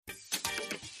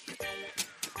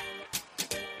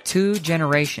2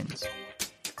 generations.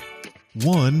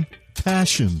 1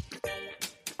 passion.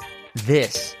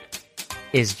 This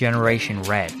is Generation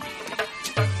Red.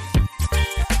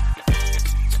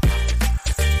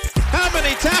 How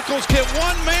many tackles can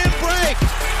one man break?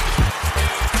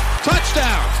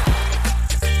 Touchdown.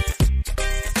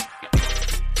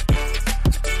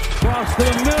 Cross to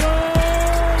the middle.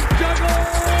 Juggle.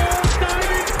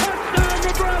 Diving touchdown,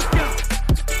 Nebraska.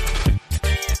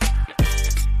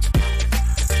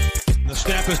 The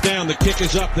snap is down. The kick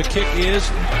is up. The kick is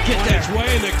get that way.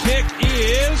 And the kick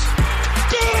is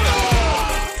good.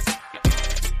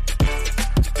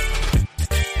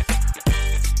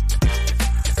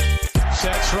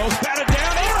 Set, throws, batted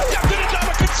down, intercepted at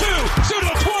Dominican 2. Sue to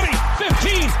the 20,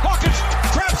 15. Hawkins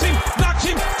traps him, knocks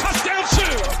him, touchdown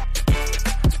Sue.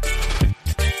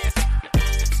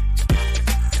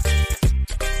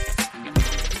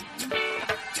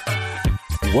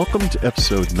 Welcome to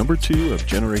episode number 2 of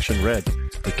Generation Red,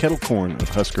 the kettle corn of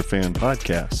Husker fan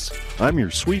podcasts. I'm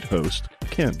your sweet host,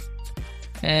 Ken.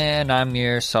 And I'm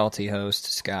your salty host,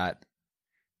 Scott.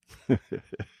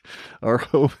 Our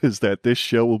hope is that this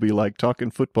show will be like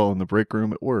talking football in the break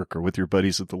room at work or with your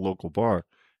buddies at the local bar.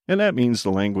 And that means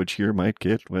the language here might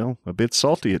get, well, a bit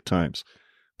salty at times.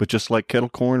 But just like kettle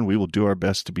corn, we will do our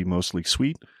best to be mostly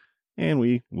sweet, and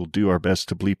we will do our best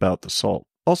to bleep out the salt.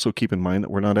 Also keep in mind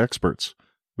that we're not experts.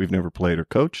 We've never played or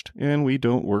coached, and we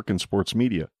don't work in sports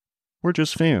media. We're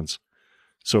just fans.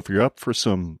 So if you're up for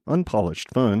some unpolished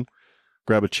fun,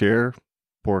 grab a chair,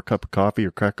 pour a cup of coffee, or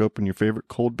crack open your favorite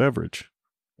cold beverage,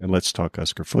 and let's talk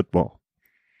Husker football.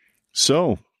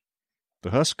 So, the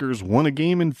Huskers won a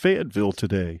game in Fayetteville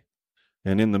today,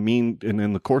 and in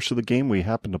the course of the game, we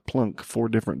happened to plunk 4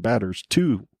 different batters,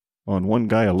 2 on one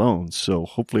guy alone. So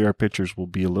hopefully our pitchers will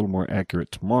be a little more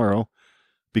accurate tomorrow,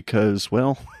 because,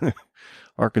 well,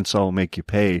 Arkansas will make you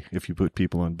pay if you put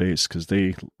people on base, because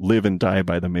they live and die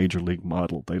by the major league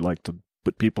model. They like to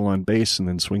put people on base and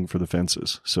then swing for the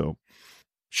fences. So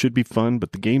should be fun,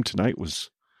 but the game tonight was,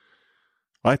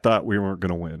 I thought we weren't going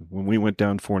to win. When we went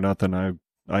down 4-0,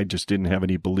 I just didn't have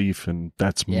any belief, and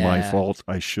that's my fault.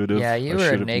 I should have. Yeah, you were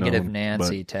a negative known,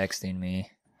 Nancy texting me.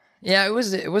 Yeah, it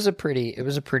was a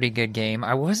pretty good game.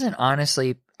 I wasn't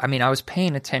honestly, I mean, I was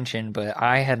paying attention, but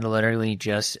I had literally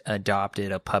just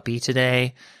adopted a puppy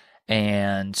today.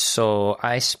 And so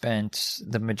I spent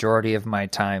the majority of my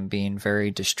time being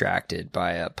very distracted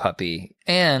by a puppy,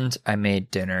 and I made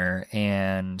dinner,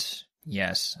 and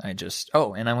yes,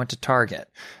 and I went to Target.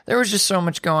 There was just so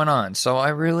much going on. So I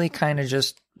really kind of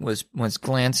just was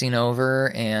glancing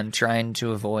over and trying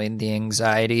to avoid the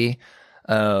anxiety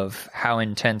of how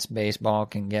intense baseball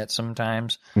can get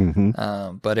sometimes.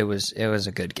 Mm-hmm. But it was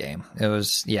a good game. I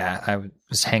was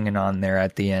hanging on there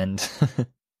at the end.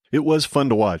 It was fun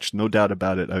to watch, no doubt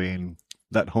about it. I mean,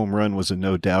 that home run was a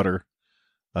no-doubter.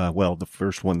 The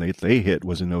first one they hit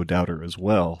was a no-doubter as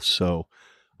well. So,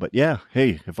 but yeah,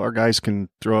 hey, if our guys can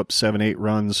throw up 7-8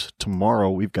 runs tomorrow,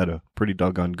 we've got a pretty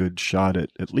doggone good shot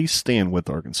at least staying with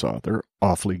Arkansas. They're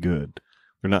awfully good.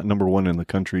 They're not number 1 in the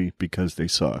country because they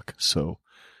suck. So,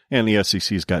 and the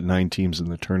SEC's got 9 teams in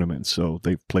the tournament, so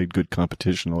they've played good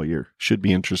competition all year. Should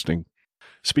be interesting.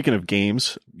 Speaking of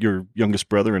games, your youngest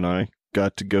brother and I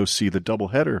got to go see the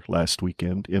doubleheader last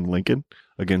weekend in Lincoln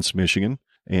against Michigan.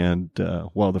 And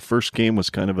while the first game was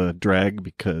kind of a drag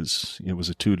because it was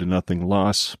a 2-0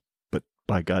 loss, but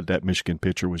by God, that Michigan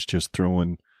pitcher was just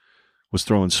throwing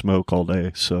smoke all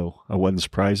day. So I wasn't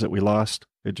surprised that we lost.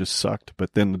 It just sucked.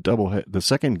 But then the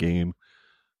second game,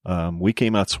 we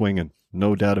came out swinging,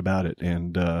 no doubt about it.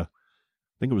 And I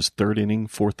think it was 3rd inning,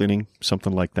 4th inning,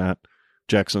 something like that.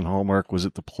 Jackson Hallmark was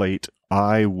at the plate.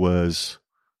 I was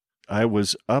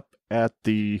up at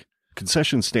the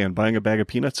concession stand buying a bag of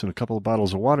peanuts and a couple of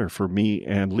bottles of water for me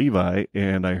and Levi,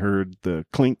 and I heard the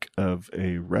clink of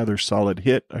a rather solid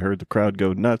hit. I heard the crowd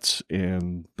go nuts,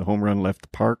 and the home run left the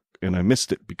park, and I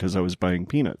missed it because I was buying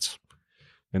peanuts.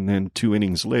 And then 2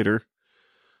 innings later,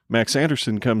 Max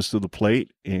Anderson comes to the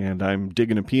plate, and I'm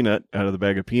digging a peanut out of the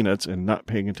bag of peanuts and not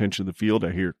paying attention to the field.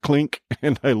 I hear clink,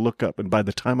 and I look up, and by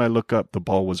the time I look up, the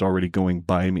ball was already going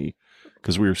by me,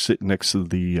 because we were sitting next to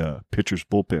the pitcher's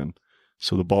bullpen.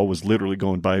 So the ball was literally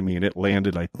going by me, and it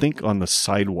landed, I think, on the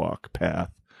sidewalk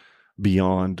path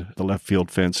beyond the left field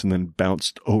fence and then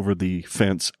bounced over the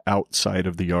fence outside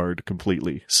of the yard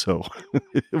completely. So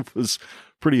it was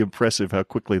pretty impressive how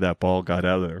quickly that ball got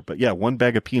out of there. But yeah, 1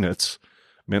 bag of peanuts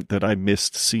meant that I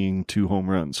missed seeing 2 home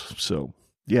runs. So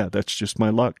yeah, that's just my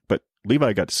luck. But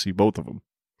Levi got to see both of them.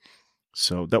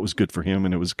 So that was good for him,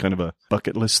 and it was kind of a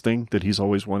bucket list thing that he's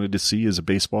always wanted to see, is a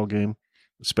baseball game,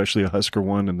 especially a Husker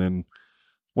one, and then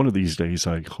one of these days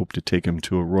I hope to take him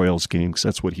to a Royals game because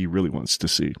that's what he really wants to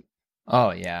see.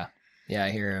 Oh yeah. Yeah, I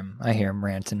hear him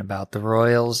ranting about the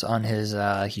Royals on his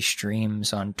he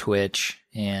streams on Twitch,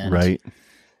 and Right.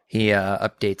 he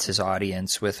updates his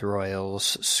audience with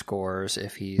Royals scores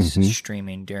if he's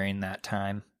streaming during that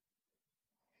time.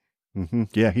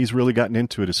 Yeah, he's really gotten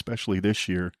into it, especially this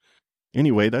year.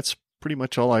 Anyway, that's pretty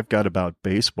much all I've got about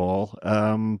baseball.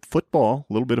 Football,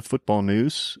 a little bit of football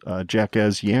news. Jacques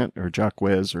Yant, or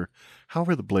Jacquez, or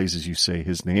however the blazes you say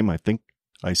his name. I think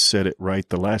I said it right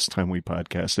the last time we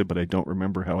podcasted, but I don't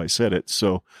remember how I said it.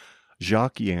 So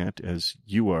Jacques Yant, as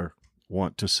you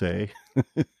want to say,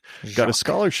 got a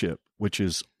scholarship, which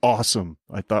is awesome.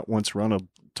 I thought once Ronald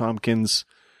Tompkins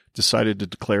decided to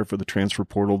declare for the transfer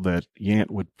portal that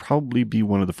Yant would probably be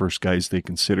one of the first guys they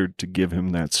considered to give him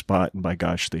that spot, and by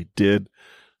gosh, they did.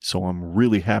 So I'm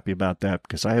really happy about that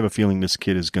because I have a feeling this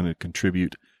kid is going to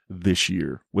contribute this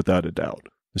year, without a doubt,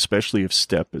 especially if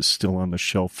Stepp is still on the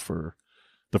shelf for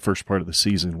the first part of the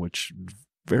season, which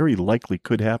very likely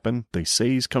could happen. They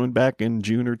say he's coming back in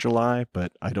June or July,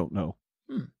 but I don't know.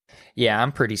 Yeah,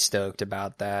 I'm pretty stoked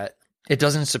about that. It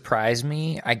doesn't surprise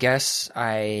me. I guess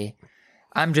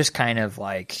I'm just kind of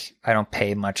like, I don't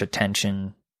pay much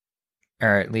attention,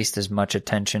 or at least as much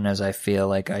attention as I feel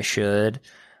like I should.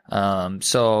 And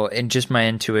just my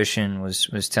intuition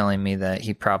was telling me that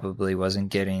he probably wasn't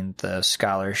getting the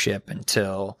scholarship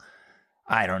until,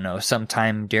 I don't know,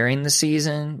 sometime during the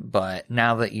season. But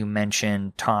now that you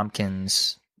mentioned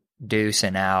Tompkins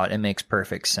deucing out, it makes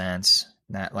perfect sense.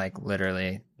 That, like,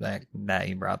 literally, that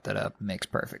you brought that up makes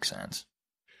perfect sense.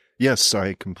 Yes,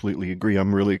 I completely agree.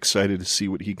 I'm really excited to see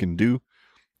what he can do.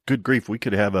 Good grief, we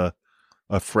could have a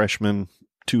freshman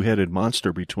two-headed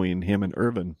monster between him and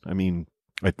Irvin. I mean,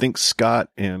 I think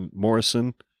Scott and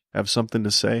Morrison have something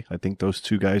to say. I think those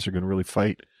two guys are going to really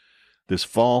fight this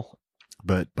fall.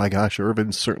 But by gosh,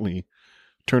 Irvin certainly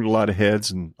turned a lot of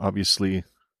heads, and obviously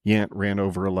Yant ran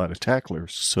over a lot of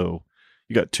tacklers. So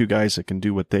you got two guys that can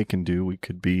do what they can do. We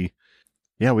could be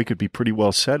pretty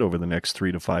well set over the next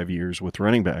 3 to 5 years with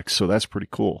running backs. So that's pretty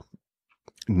cool.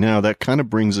 Now that kind of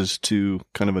brings us to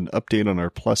kind of an update on our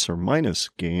plus or minus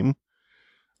game.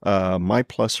 My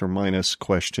plus or minus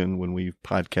question when we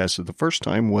podcasted the first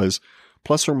time was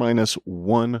plus or minus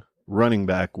one running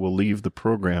back will leave the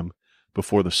program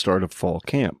before the start of fall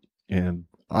camp. And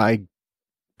I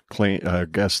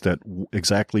guessed that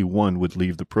exactly one would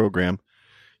leave the program.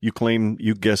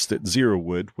 You guessed that 0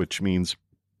 would, which means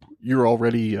you're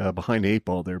already behind the 8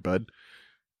 ball there, bud.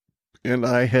 And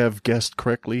I have guessed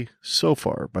correctly so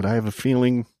far, but I have a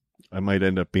feeling I might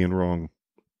end up being wrong.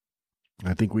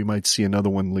 I think we might see another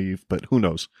one leave, but who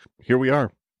knows? Here we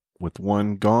are with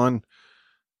one gone.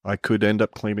 I could end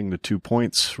up claiming the 2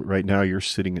 points. Right now you're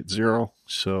sitting at 0.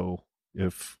 So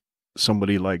if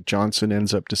somebody like Johnson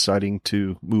ends up deciding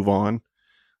to move on,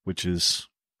 which is,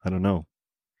 I don't know.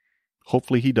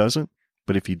 Hopefully he doesn't,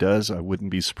 but if he does, I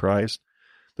wouldn't be surprised.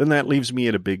 Then that leaves me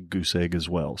at a big goose egg as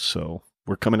well. So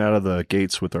we're coming out of the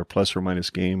gates with our plus or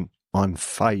minus game on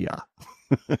fire.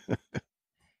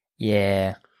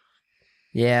 Yeah.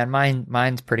 Yeah,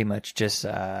 mine's pretty much just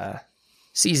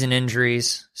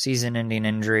season-ending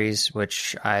injuries,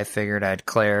 which I figured I'd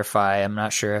clarify. I'm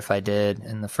not sure if I did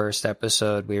in the first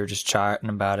episode. We were just chatting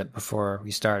about it before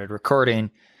we started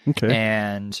recording. Okay.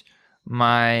 And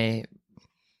my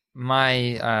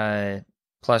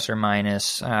plus or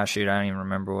minus, I don't even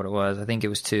remember what it was. I think it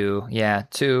was 2. Yeah,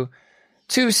 two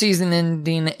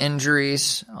season-ending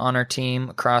injuries on our team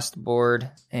across the board,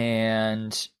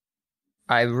 and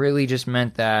I really just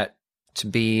meant that to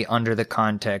be under the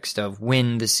context of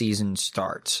when the season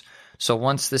starts. So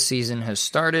once the season has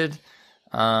started,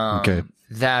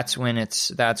 that's when it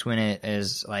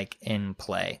is like in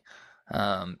play.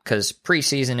 Because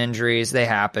preseason injuries, they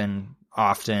happen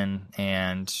often,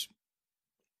 and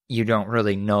you don't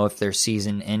really know if they're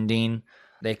season ending.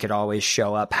 They could always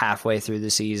show up halfway through the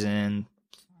season,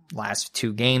 last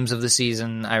 2 games of the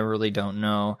season. I really don't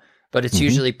know, but it's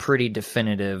usually pretty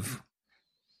definitive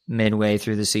midway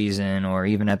through the season, or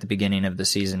even at the beginning of the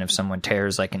season. If someone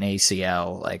tears like an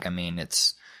ACL,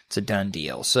 it's a done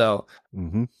deal. So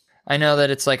I know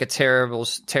that it's like a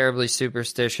terribly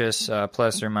superstitious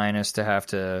plus or minus to have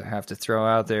to throw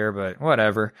out there, but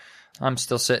whatever. I'm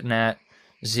still sitting at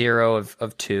 0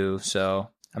 of 2. So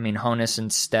I mean, Honus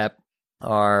and Stepp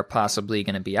are possibly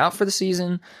going to be out for the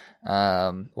season.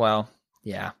 Well,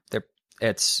 yeah,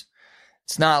 it's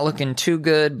not looking too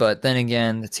good, but then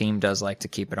again, the team does like to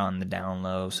keep it on the down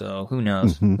low, so who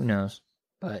knows? Who knows?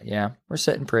 But yeah, we're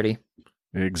sitting pretty.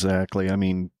 Exactly. I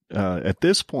mean, at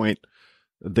this point,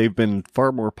 they've been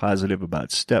far more positive about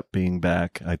Stepp being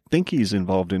back. I think he's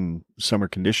involved in summer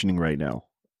conditioning right now,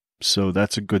 so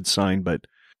that's a good sign. But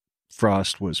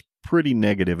Frost was pretty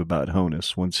negative about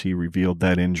Honus once he revealed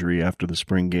that injury after the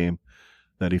spring game,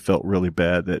 that he felt really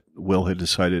bad that Will had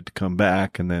decided to come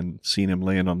back, and then seen him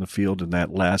laying on the field in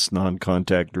that last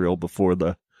non-contact drill before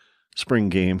the spring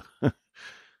game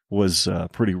was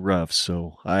pretty rough.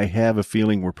 So I have a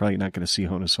feeling we're probably not going to see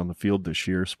Honus on the field this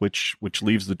year, which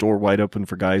leaves the door wide open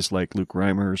for guys like Luke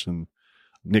Reimers and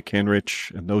Nick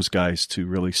Henrich and those guys to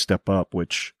really step up,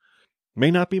 which may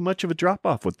not be much of a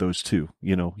drop-off with those two.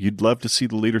 You know, you'd love to see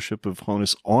the leadership of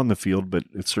Honus on the field, but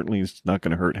it certainly is not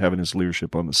going to hurt having his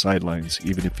leadership on the sidelines,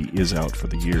 even if he is out for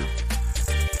the year.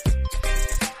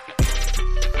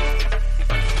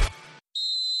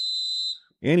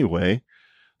 Anyway,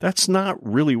 that's not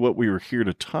really what we were here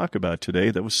to talk about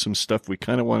today. That was some stuff we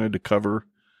kind of wanted to cover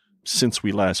since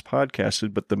we last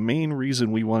podcasted, but the main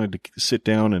reason we wanted to sit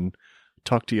down and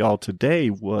talk to y'all today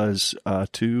was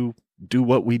to do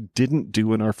what we didn't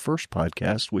do in our first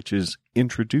podcast, which is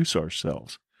introduce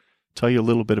ourselves. Tell you a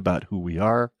little bit about who we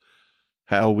are,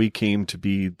 how we came to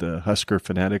be the Husker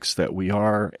fanatics that we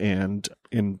are, and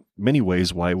in many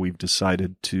ways why we've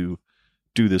decided to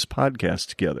do this podcast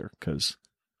together. Because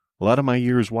a lot of my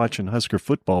years watching Husker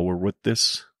football were with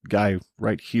this guy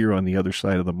right here on the other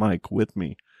side of the mic with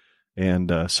me.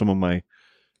 And some of my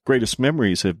greatest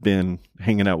memories have been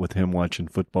hanging out with him watching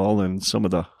football, and some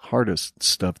of the hardest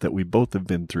stuff that we both have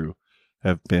been through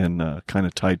have been kind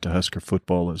of tied to Husker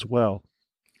football as well.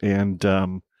 And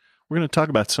we're going to talk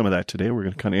about some of that today. We're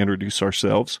going to kind of introduce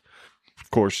ourselves.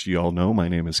 Of course, you all know my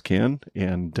name is Ken,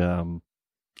 and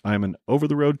I'm an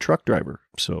over-the-road truck driver.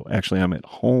 So actually, I'm at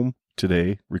home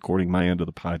today recording my end of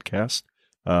the podcast,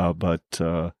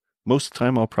 but most of the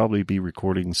time I'll probably be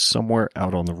recording somewhere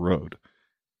out on the road.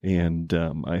 And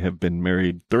I have been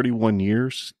married 31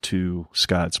 years to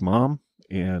Scott's mom,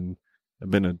 and I've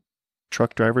been a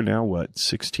truck driver now,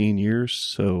 16 years?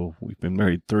 So we've been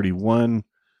married 31,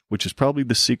 which is probably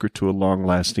the secret to a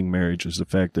long-lasting marriage, is the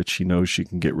fact that she knows she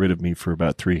can get rid of me for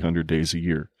about 300 days a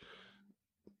year.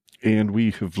 And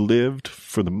we have lived,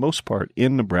 for the most part,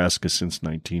 in Nebraska since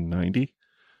 1990.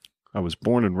 I was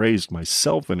born and raised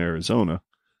myself in Arizona,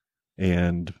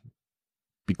 and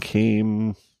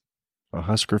became a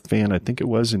Husker fan, I think it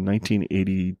was in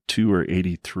 1982 or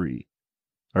 83.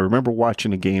 I remember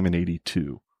watching a game in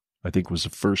 82. I think it was the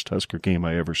first Husker game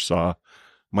I ever saw.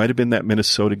 Might have been that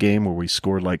Minnesota game where we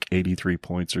scored like 83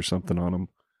 points or something on them.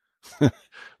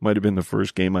 Might have been the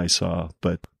first game I saw,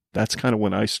 but that's kind of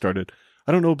when I started.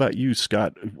 I don't know about you,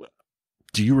 Scott.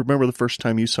 Do you remember the first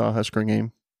time you saw a Husker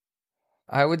game?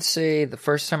 I would say the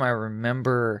first time I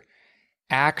remember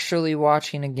actually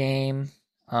watching a game,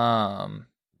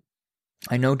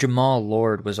 I know Jamal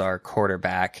Lord was our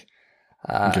quarterback,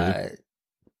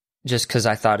 just because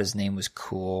I thought his name was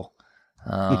cool.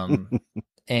 But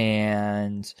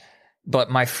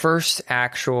my first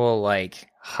actual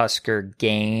Husker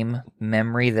game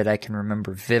memory that I can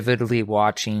remember vividly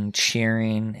watching,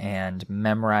 cheering, and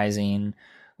memorizing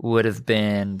would have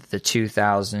been the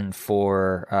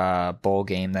 2004 bowl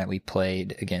game that we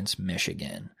played against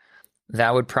Michigan.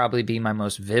 That would probably be my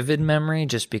most vivid memory,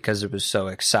 just because it was so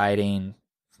exciting.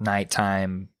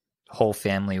 Nighttime, whole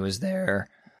family was there.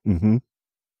 Mm-hmm.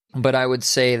 But I would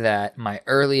say that my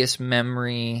earliest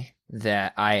memory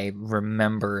that I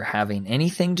remember having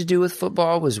anything to do with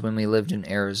football was when we lived in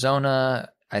Arizona.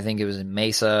 I think it was in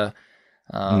Mesa.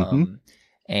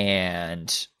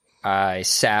 And I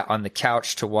sat on the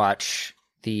couch to watch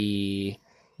the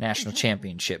national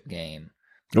championship game.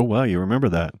 Oh, wow. You remember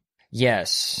that?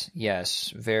 Yes.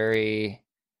 Very,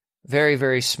 very,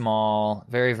 very small,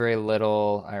 very, very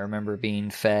little. I remember being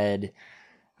fed.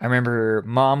 I remember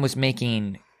Mom was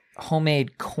making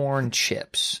homemade corn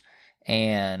chips,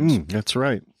 and that's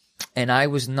right. And I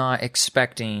was not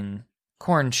expecting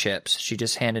corn chips. She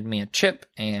just handed me a chip,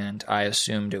 and I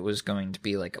assumed it was going to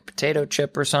be like a potato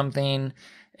chip or something.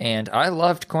 And I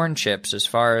loved corn chips as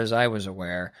far as I was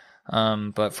aware.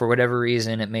 But for whatever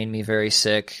reason, it made me very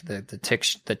sick.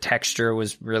 The texture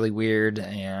was really weird,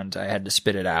 and I had to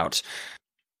spit it out.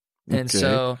 Okay. And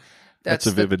so that's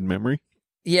a vivid memory.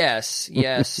 Yes.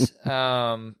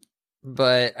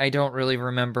 But I don't really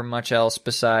remember much else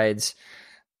besides,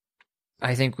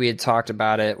 I think we had talked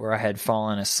about it where I had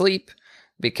fallen asleep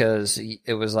because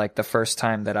it was like the first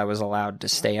time that I was allowed to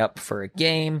stay up for a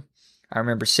game. I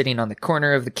remember sitting on the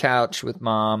corner of the couch with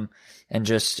Mom and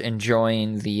just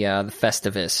enjoying the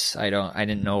Festivus. I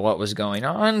didn't know what was going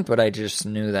on, but I just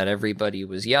knew that everybody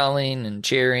was yelling and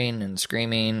cheering and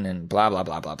screaming and blah blah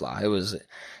blah blah blah. It was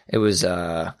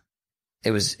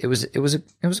it was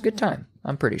a good time.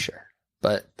 I'm pretty sure.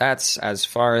 But that's, as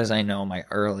far as I know, my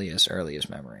earliest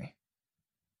memory.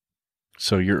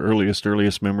 So your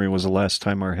earliest memory was the last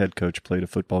time our head coach played a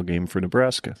football game for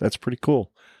Nebraska. That's pretty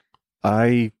cool.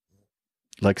 Like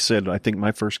I said, I think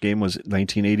my first game was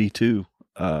 1982.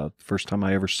 First time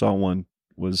I ever saw one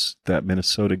was that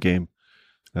Minnesota game.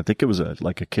 I think it was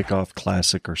like a kickoff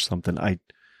classic or something.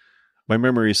 My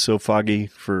memory is so foggy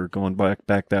for going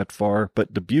back that far,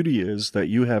 but the beauty is that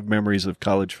you have memories of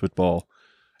college football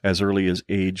as early as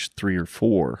age 3 or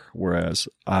 4, whereas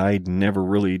I never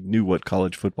really knew what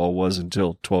college football was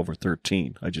until 12 or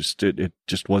 13. It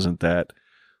just wasn't that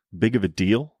big of a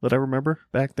deal that I remember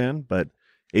back then, but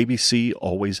ABC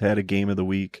always had a game of the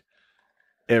week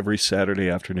every Saturday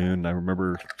afternoon. I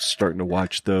remember starting to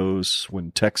watch those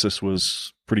when Texas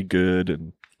was pretty good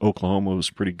and Oklahoma was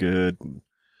pretty good, and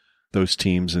those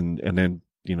teams, and then,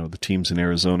 the teams in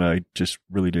Arizona, I just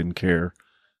really didn't care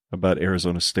about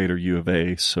Arizona State or U of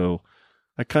A. So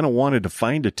I kind of wanted to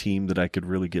find a team that I could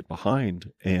really get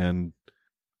behind. And,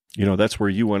 that's where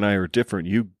you and I are different.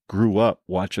 You grew up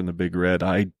watching the Big Red.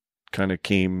 I kind of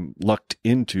came lucked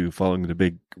into following the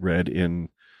Big Red in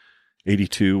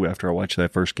 82 after I watched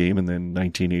that first game. And then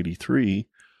 1983,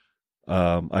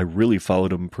 I really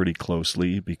followed them pretty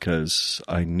closely because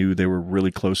I knew they were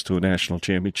really close to a national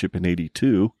championship in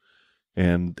 82.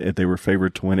 And they were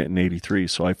favored to win it in 83.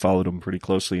 So I followed them pretty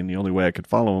closely. And the only way I could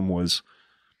follow them was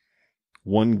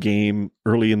one game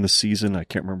early in the season. I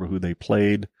can't remember who they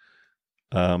played.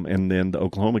 And then the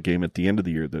Oklahoma game at the end of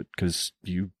the year, because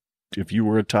if you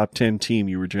were a top 10 team,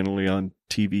 you were generally on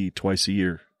TV twice a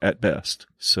year at best.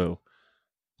 So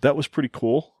that was pretty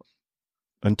cool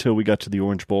until we got to the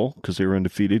Orange Bowl, because they were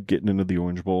undefeated getting into the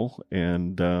Orange Bowl.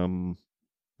 And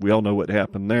we all know what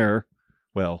happened there.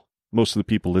 Well, most of the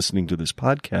people listening to this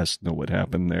podcast know what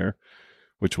happened there,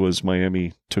 which was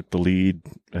Miami took the lead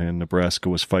and Nebraska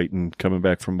was fighting, coming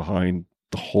back from behind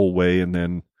the whole way. And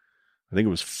then I think it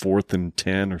was 4th and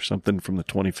 10 or something from the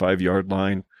 25-yard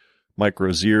line. Mike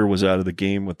Rozier was out of the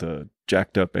game with a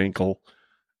jacked up ankle,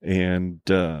 and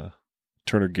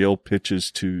Turner Gill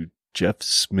pitches to Jeff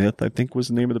Smith, I think was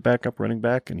the name of the backup running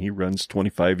back, and he runs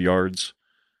 25 yards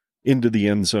into the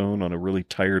end zone on a really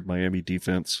tired Miami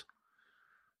defense.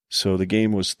 So the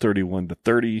game was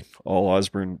 31-30. All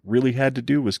Osborne really had to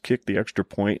do was kick the extra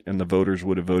point, and the voters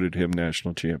would have voted him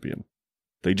national champion.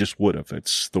 They just would have.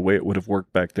 It's the way it would have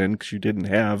worked back then, because you didn't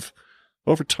have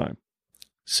overtime.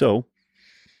 So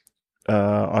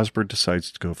Osborne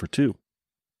decides to go for 2,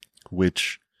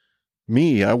 which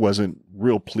I wasn't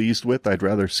real pleased with. I'd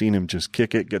rather seen him just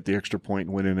kick it, get the extra point,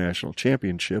 and win a national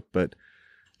championship. But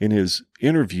in his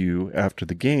interview after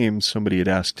the game, somebody had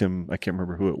asked him, I can't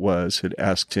remember who it was, had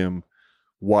asked him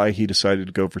why he decided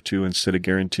to go for 2 instead of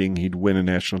guaranteeing he'd win a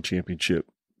national championship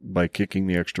by kicking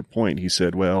the extra point. He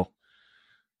said, well,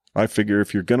 I figure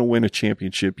if you're going to win a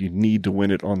championship, you need to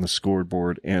win it on the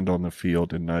scoreboard and on the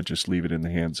field and not just leave it in the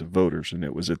hands of voters. And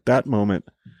it was at that moment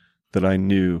that I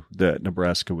knew that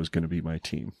Nebraska was going to be my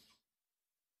team.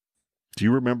 Do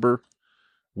you remember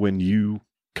when you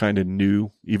kind of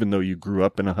knew, even though you grew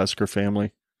up in a Husker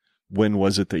family, when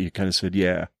was it that you kind of said,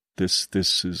 yeah, this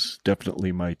is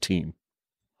definitely my team?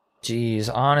 Geez,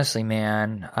 honestly,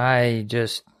 man, I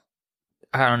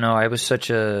don't know. I was such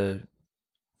a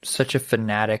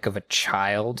fanatic of a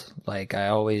child. Like, I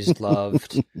always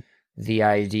loved the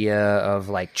idea of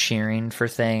like cheering for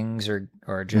things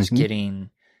or just getting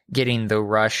the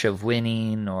rush of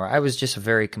winning, or I was just a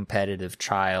very competitive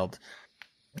child.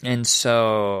 And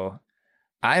so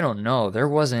I don't know. There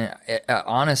wasn't,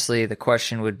 honestly, the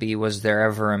question would be, was there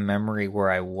ever a memory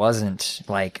where I wasn't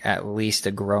like at least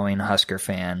a growing Husker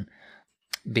fan?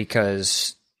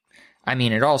 Because, I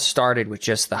mean, it all started with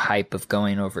just the hype of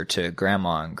going over to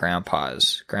Grandma and Grandpa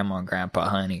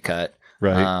Honeycutt.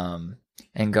 Right.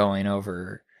 And going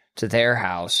over to their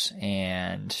house.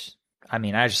 And, I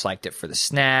mean, I just liked it for the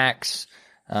snacks,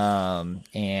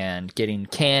 and getting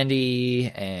candy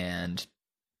and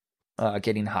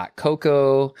getting hot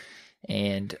cocoa,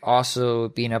 and also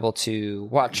being able to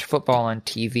watch football on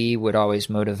TV would always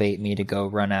motivate me to go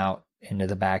run out into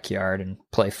the backyard and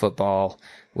play football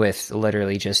with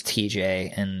literally just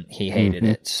TJ, and he hated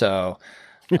it. So,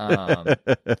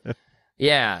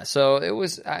 yeah, so it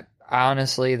was,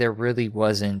 honestly, there really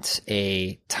wasn't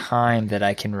a time that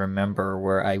I can remember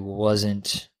where I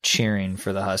wasn't cheering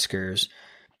for the Huskers.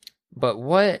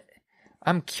 But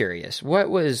I'm curious,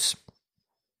 what was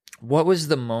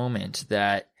the moment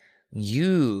that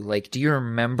you, like, do you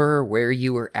remember where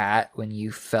you were at when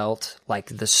you felt like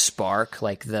the spark,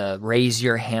 like the raise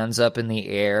your hands up in the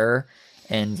air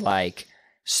and like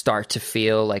start to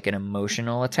feel like an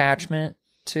emotional attachment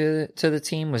to the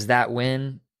team? Was that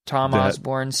when Tom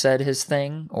Osborne said his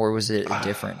thing, or was it a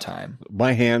different time?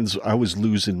 My hands, I was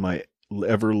losing my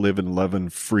ever-living, loving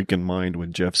freaking mind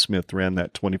when Jeff Smith ran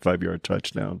that 25-yard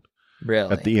touchdown.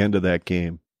 Really? At the end of that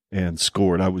game and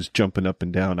scored. I was jumping up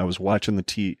and down. I was watching the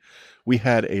TV. We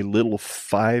had a little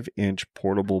 5-inch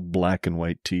portable black and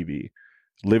white TV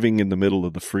living in the middle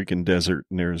of the freaking desert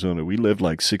in Arizona. We lived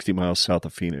like 60 miles south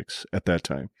of Phoenix at that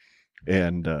time.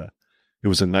 And it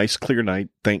was a nice, clear night.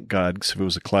 Thank God, because if it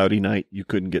was a cloudy night, you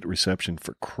couldn't get reception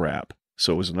for crap.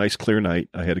 So it was a nice, clear night.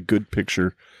 I had a good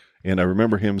picture. And I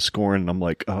remember him scoring, and I'm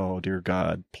like, oh, dear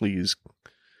God, please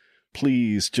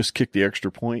just kick the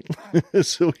extra point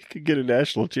so we could get a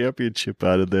national championship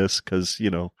out of this. Because,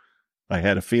 I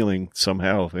had a feeling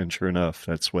somehow, and sure enough,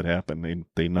 that's what happened.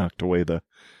 They knocked away the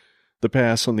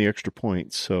pass on the extra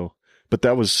point. So, but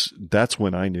that's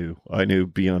when I knew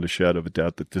beyond a shadow of a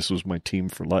doubt that this was my team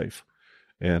for life.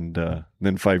 And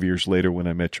then 5 years later, when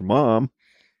I met your mom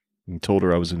and told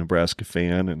her I was a Nebraska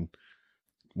fan, and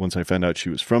once I found out she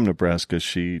was from Nebraska,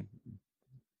 there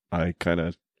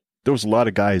was a lot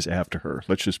of guys after her.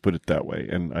 Let's just put it that way.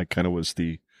 And I kind of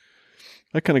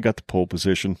got the pole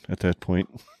position at that point.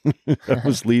 I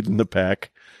was leading the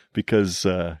pack because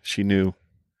she knew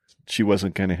she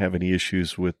wasn't going to have any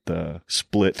issues with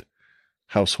split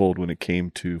household when it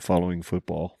came to following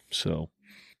football. So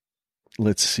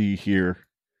let's see here.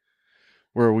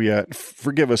 Where are we at?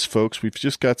 Forgive us, folks. We've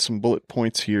just got some bullet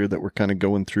points here that we're kind of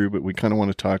going through, but we kind of want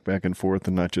to talk back and forth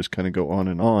and not just kind of go on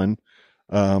and on.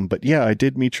 But yeah, I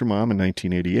did meet your mom in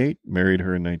 1988, married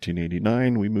her in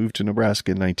 1989. We moved to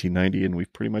Nebraska in 1990, and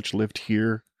we've pretty much lived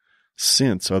here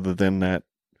since, other than that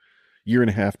year and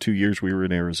a half, 2 years we were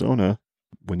in Arizona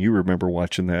when you remember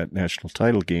watching that national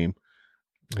title game.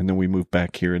 And then we moved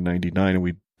back here in 99, and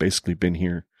we've basically been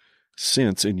here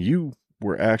since. And you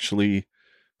were actually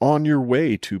on your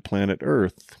way to planet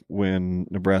Earth when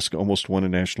Nebraska almost won a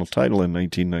national title in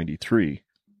 1993.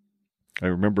 I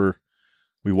remember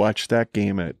we watched that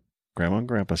game at Grandma and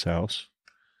Grandpa's house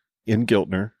in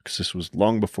Giltner, because this was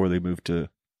long before they moved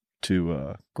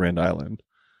to Grand Island.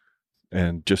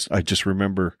 And I just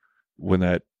remember when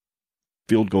that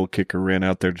field goal kicker ran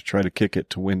out there to try to kick it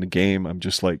to win the game. I'm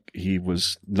just like, he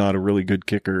was not a really good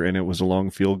kicker, and it was a long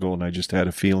field goal, and I just had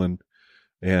a feeling.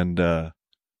 And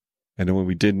then when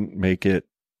we didn't make it,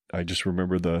 I just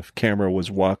remember the camera was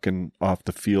walking off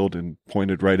the field and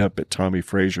pointed right up at Tommy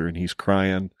Frazier, and he's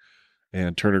crying.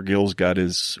 And Turner Gill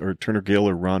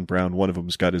or Ron Brown, one of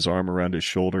them's got his arm around his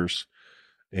shoulders.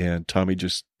 And Tommy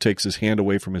just takes his hand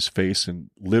away from his face and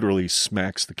literally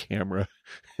smacks the camera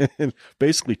and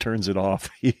basically turns it off.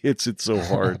 He hits it so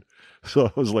hard. So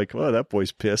I was like, oh, that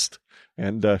boy's pissed.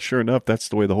 And sure enough, that's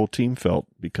the way the whole team felt,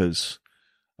 because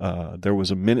there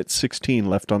was 1:16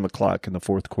 left on the clock in the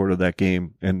fourth quarter of that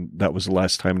game. And that was the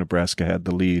last time Nebraska had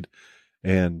the lead.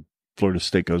 And Florida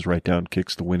State goes right down,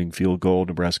 kicks the winning field goal.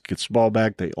 Nebraska gets the ball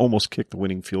back. They almost kicked the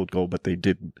winning field goal, but they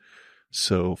didn't.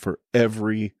 So for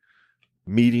every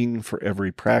meeting, for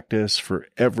every practice, for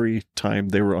every time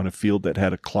they were on a field that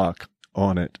had a clock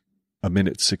on it,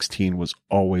 1:16 was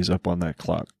always up on that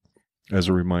clock as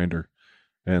a reminder.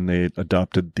 And they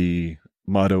adopted the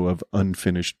motto of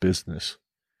unfinished business.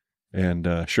 And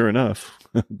sure enough,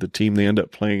 the team they ended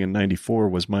up playing in 94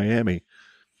 was Miami.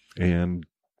 And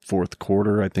fourth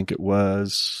quarter, I think it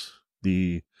was,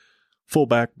 the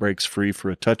fullback breaks free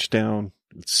for a touchdown.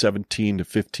 It's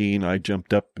 17-15. I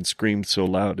jumped up and screamed so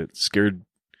loud it scared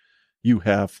you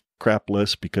half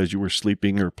crapless because you were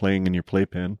sleeping or playing in your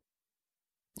playpen.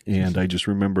 And I just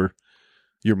remember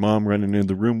your mom running into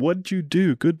the room. What did you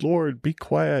do? Good Lord, be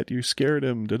quiet. You scared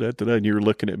him. Da-da-da-da. And you were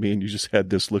looking at me, and you just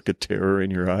had this look of terror in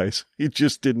your eyes. You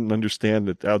just didn't understand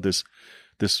that how this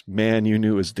man you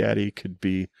knew as daddy could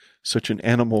be such an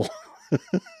animal.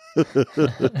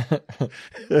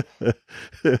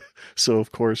 So,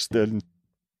 of course, then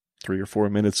 3 or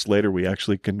 4 minutes later, we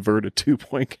actually convert a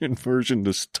 2-point conversion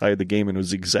to tie the game. And it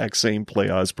was the exact same play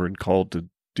Osborne called to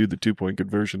do the 2-point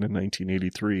conversion in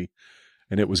 1983.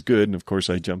 And it was good. And of course,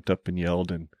 I jumped up and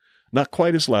yelled, and not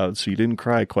quite as loud, so you didn't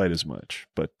cry quite as much.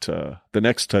 But the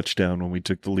next touchdown, when we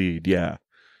took the lead, yeah.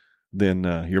 Then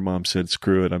your mom said,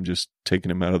 screw it, I'm just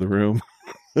taking him out of the room.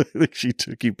 I think she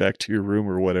took you back to your room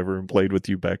or whatever and played with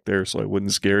you back there so I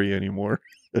wouldn't scare you anymore.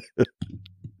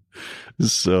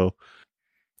 So,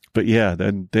 but yeah,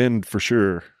 then for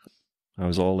sure, I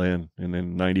was all in. And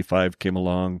then 95 came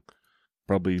along,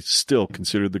 probably still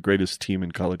considered the greatest team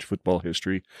in college football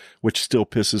history, which still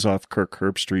pisses off Kirk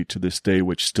Herbstreit to this day,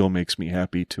 which still makes me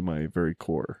happy to my very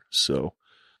core. So,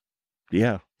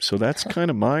 yeah, so that's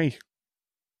kind of my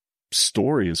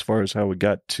story as far as how we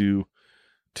got to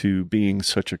being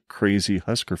such a crazy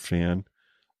Husker fan.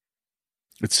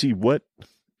 Let's see, what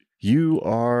you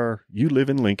live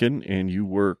in Lincoln and you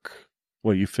work,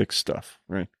 well, you fix stuff,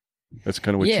 right? That's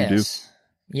kind of what you do.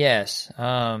 Yes.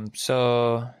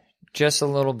 So just a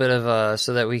little bit of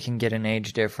so that we can get an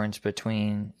age difference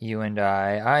between you and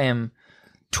I. I am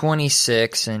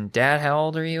 26, and Dad, how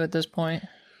old are you at this point?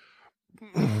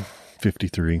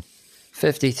 53.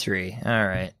 53. All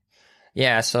right.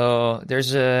 Yeah, so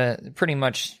there's a pretty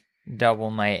much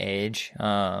double my age.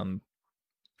 I'm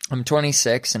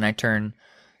 26, and I turn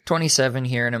 27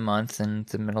 here in a month in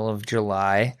the middle of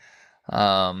July,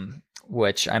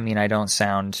 which, I mean, I don't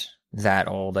sound that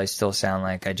old. I still sound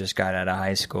like I just got out of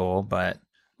high school, but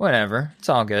whatever. It's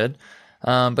all good.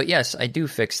 But yes, I do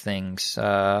fix things.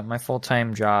 My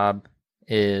full-time job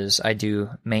is I do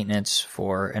maintenance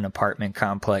for an apartment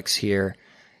complex here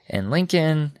in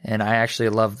Lincoln, and I actually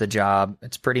love the job.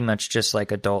 It's pretty much just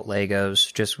like adult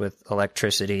Legos, just with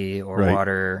electricity or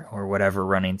water or whatever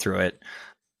running through it.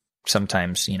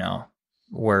 Sometimes,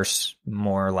 worse,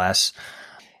 more or less.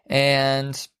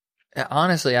 And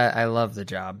honestly, I love the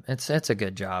job. It's a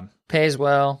good job. Pays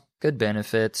well, good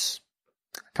benefits.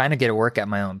 Kind of get to work at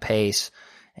my own pace,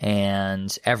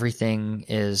 and everything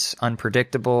is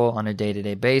unpredictable on a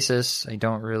day-to-day basis. I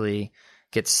don't really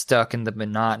get stuck in the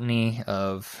monotony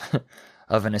of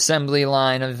an assembly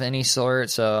line of any sort,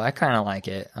 so I kind of like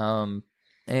it.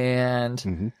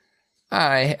 And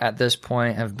I, at this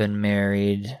point, have been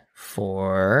married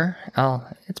for,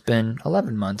 it's been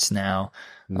 11 months now.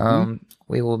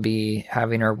 We will be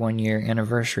having our 1-year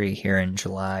anniversary here in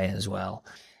July as well.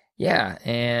 Yeah,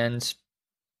 and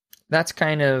that's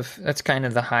kind of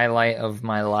the highlight of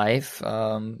my life.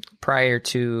 Prior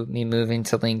to me moving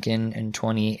to Lincoln in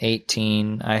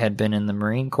 2018, I had been in the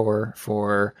Marine Corps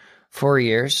for 4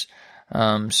 years,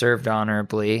 served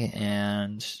honorably,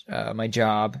 and my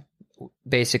job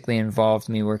basically involved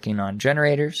me working on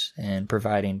generators and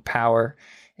providing power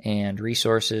and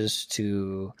resources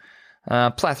to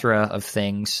a plethora of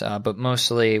things, but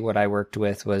mostly what I worked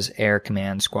with was air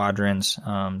command squadrons.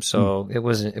 So it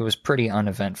was pretty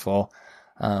uneventful,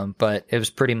 but it was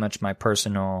pretty much my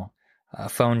personal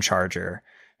phone charger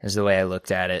is the way I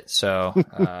looked at it. So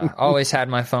always had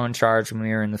my phone charged when we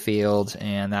were in the field,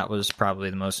 and that was probably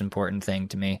the most important thing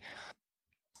to me.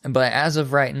 But as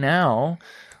of right now,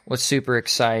 what's super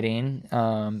exciting,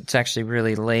 it's actually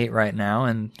really late right now,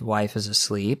 and the wife is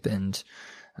asleep, and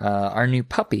our new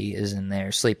puppy is in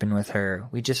there sleeping with her.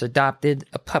 We just adopted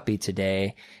a puppy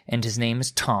today, and his name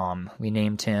is Tom. We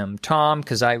named him Tom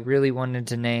because I really wanted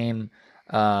to name,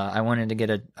 I wanted to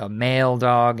get a male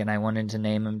dog, and I wanted to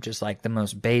name him just like the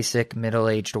most basic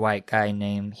middle-aged white guy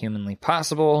name humanly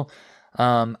possible.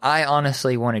 I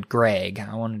honestly wanted Greg.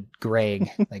 I wanted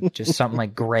Greg, like just something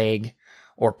like Greg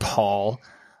or Paul.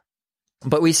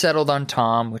 But we settled on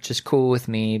Tom, which is cool with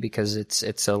me because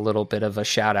it's a little bit of a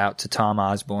shout out to Tom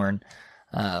Osborne.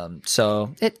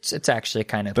 So it's actually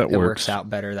kind of, works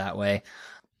out better that way.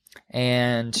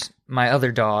 And my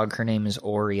other dog, her name is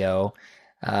Oreo.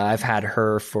 I've had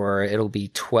her it'll be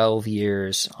 12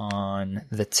 years on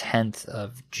the 10th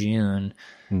of June.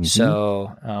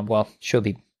 So, she'll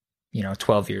be,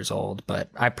 12 years old, but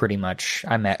I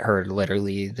met her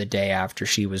literally the day after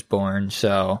she was born.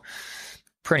 So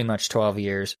pretty much 12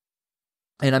 years.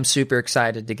 And I'm super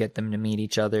excited to get them to meet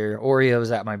each other. Oreo's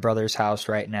at my brother's house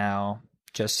right now,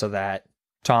 just so that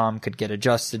Tom could get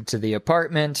adjusted to the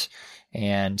apartment.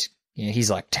 And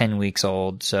he's like 10 weeks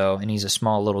old, and he's a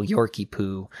small little Yorkie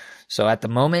poo. So at the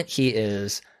moment, he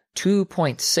is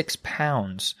 2.6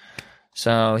 pounds.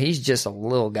 So he's just a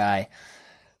little guy.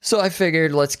 So I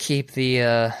figured let's keep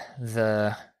the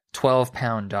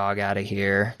 12-pound dog out of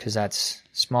here, because that's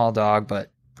small dog, but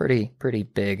pretty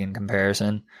big in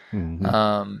comparison.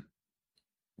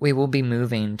 We will be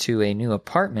moving to a new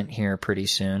apartment here pretty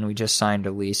soon. We just signed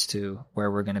a lease to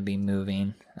where we're going to be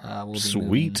moving. We'll be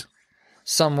moving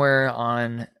somewhere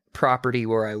on property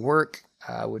where I work,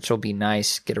 which will be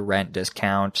nice. Get a rent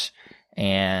discount,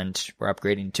 and we're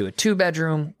upgrading to a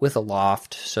 2-bedroom with a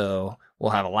loft. So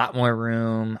we'll have a lot more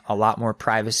room, a lot more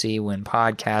privacy when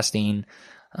podcasting.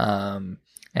 And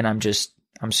I'm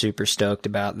super stoked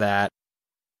about that.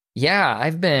 Yeah,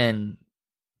 I've been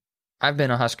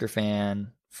a Husker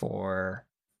fan for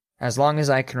as long as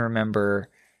I can remember,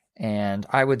 and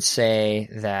I would say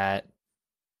that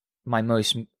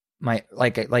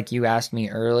like you asked me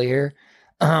earlier,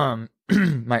 my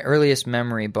earliest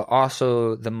memory, but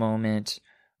also the moment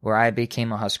where I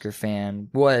became a Husker fan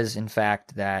was in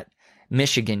fact that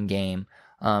Michigan game,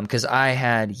 because I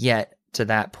had yet to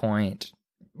that point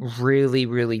really,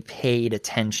 really paid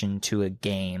attention to a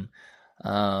game.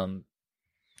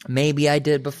 Maybe I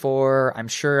did before. I'm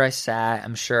sure I sat.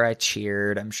 I'm sure I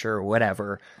cheered. I'm sure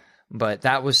whatever. But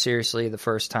that was seriously the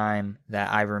first time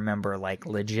that I remember like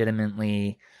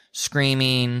legitimately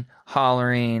screaming,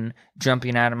 hollering,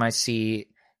 jumping out of my seat,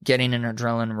 getting an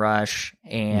adrenaline rush,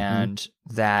 and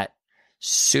that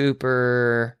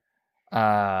super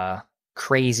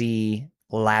crazy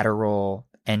lateral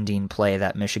ending play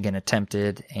that Michigan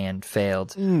attempted and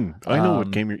failed. I know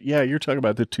what game you're talking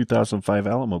about, the 2005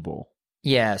 Alamo Bowl.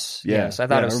 Yes. I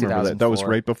thought it was 2004. That was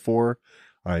right before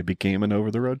I became an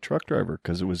over-the-road truck driver,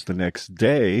 because it was the next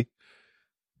day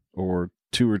or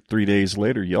 2 or 3 days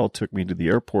later, y'all took me to the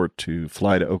airport to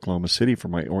fly to Oklahoma City for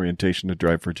my orientation to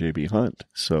drive for JB Hunt.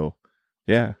 So,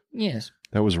 yeah. Yes.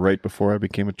 That was right before I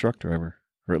became a truck driver,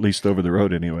 or at least over the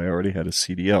road anyway. I already had a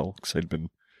CDL because I'd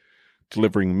been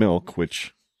delivering milk,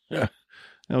 which, that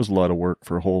was a lot of work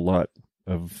for a whole lot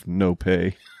of no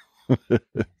pay.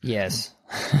 Yes.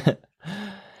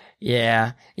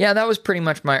 Yeah, that was pretty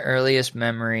much my earliest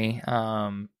memory.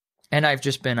 And I've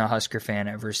just been a Husker fan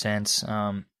ever since.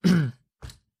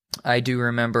 I do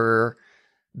remember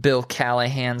Bill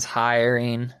Callahan's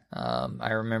hiring. I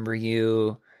remember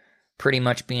you pretty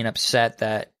much being upset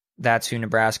that that's who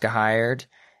Nebraska hired.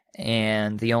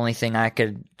 And the only thing I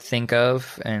could think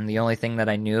of, and the only thing that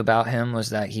I knew about him,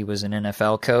 was that he was an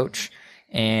NFL coach.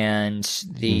 And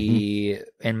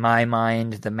in my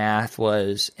mind, the math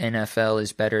was NFL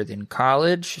is better than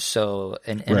college, so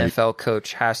an NFL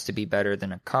coach has to be better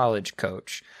than a college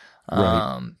coach.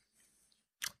 Right.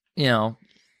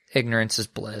 Ignorance is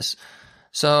bliss.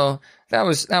 So that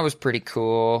was pretty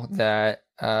cool that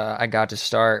I got to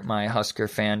start my Husker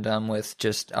fandom with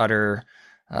just utter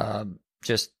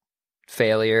just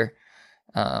failure.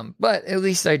 But at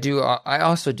least I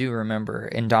also do remember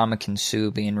Ndamukong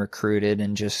Suh being recruited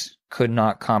and just could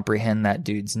not comprehend that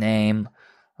dude's name.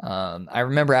 I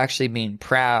remember actually being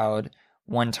proud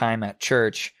one time at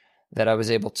church that I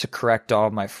was able to correct all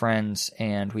of my friends,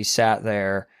 and we sat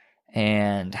there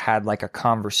and had like a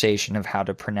conversation of how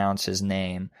to pronounce his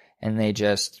name, and they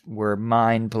just were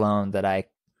mind blown that I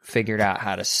figured out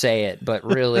how to say it. But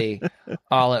really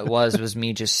all it was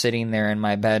me just sitting there in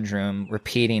my bedroom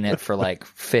repeating it for like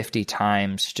 50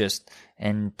 times, just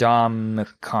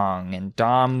Ndamukong and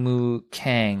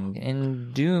Damukang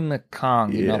and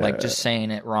Dumukong, like just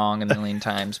saying it wrong a million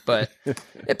times, but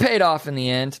it paid off in the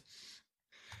end.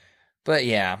 But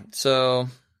yeah, so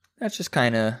that's just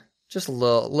kind of just a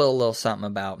little something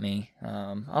about me.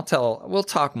 We'll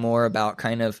talk more about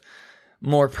kind of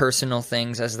more personal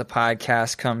things as the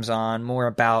podcast comes on, more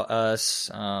about us,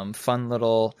 fun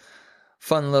little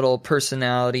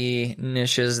personality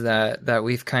niches that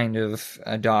we've kind of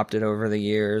adopted over the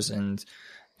years, and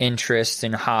interests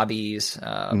and hobbies.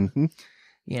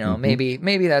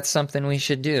 Maybe that's something we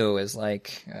should do, is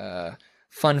like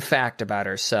fun fact about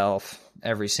ourselves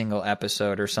every single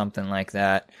episode or something like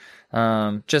that.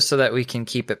 Just so that we can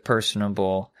keep it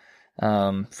personable,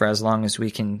 for as long as we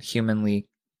can humanly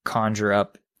conjure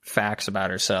up facts about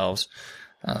ourselves.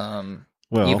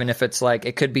 Even if it's like,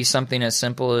 it could be something as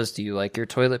simple as, do you like your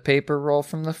toilet paper roll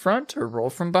from the front or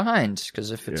roll from behind? Because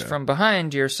if it's from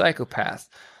behind, you're a psychopath.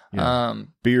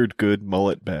 Beard good,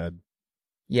 mullet bad.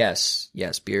 Yes,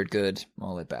 beard good,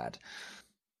 mullet bad.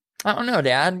 I don't know,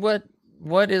 Dad. What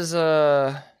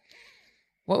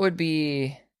would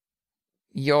be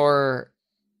your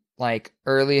like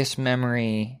earliest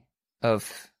memory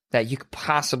of that you could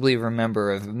possibly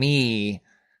remember of me,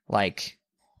 like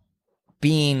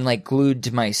being like glued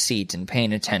to my seat and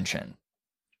paying attention?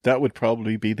 That would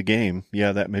probably be the game.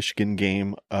 Yeah, that Michigan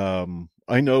game.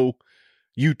 I know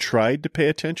you tried to pay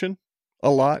attention a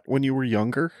lot when you were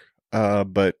younger,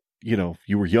 but you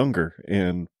were younger,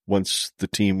 and once the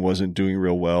team wasn't doing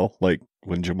real well, like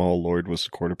when Jamal Lord was the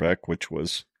quarterback, which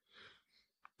was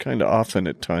kind of often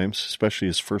at times, especially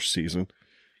his first season,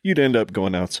 you'd end up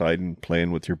going outside and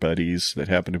playing with your buddies that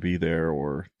happen to be there,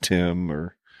 or Tim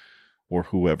or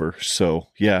whoever. So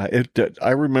yeah,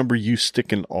 I remember you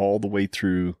sticking all the way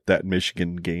through that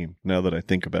Michigan game, now that I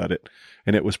think about it.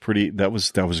 And it was that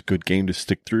was a good game to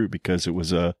stick through, because it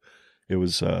was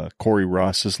Corey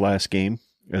Ross's last game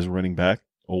as running back,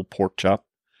 old pork chop.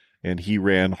 And he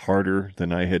ran harder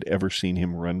than I had ever seen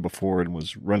him run before, and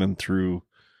was running through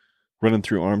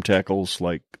arm tackles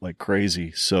like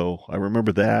crazy. So I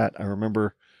remember that. I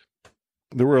remember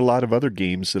there were a lot of other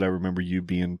games that I remember you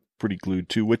being pretty glued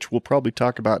to, which we'll probably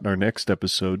talk about in our next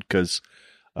episode, because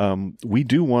we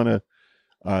do want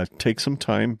to take some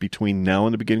time between now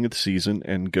and the beginning of the season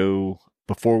and go,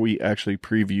 before we actually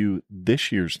preview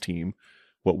this year's team,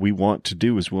 what we want to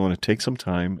do is we want to take some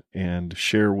time and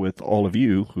share with all of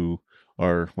you who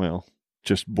are, well,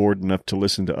 just bored enough to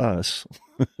listen to us,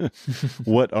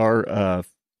 what our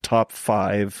top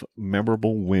 5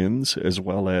 memorable wins as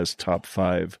well as top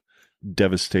 5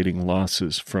 devastating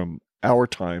losses from our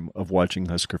time of watching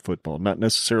Husker football. Not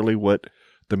necessarily what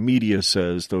the media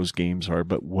says those games are,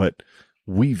 but what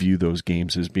we view those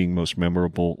games as being most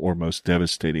memorable or most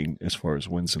devastating as far as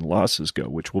wins and losses go,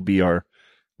 which will be our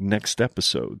next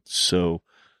episode. So,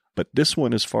 but this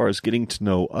one, as far as getting to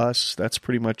know us, that's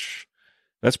pretty much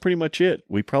it.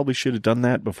 We probably should have done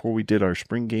that before we did our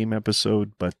spring game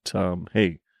episode, but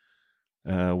hey,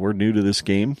 we're new to this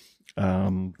game.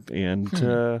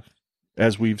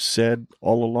 As we've said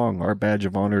all along, our badge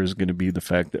of honor is going to be the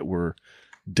fact that we're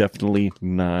definitely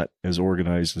not as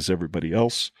organized as everybody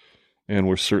else, and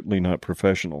we're certainly not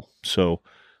professional. So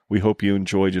we hope you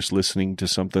enjoy just listening to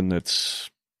something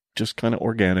that's just kind of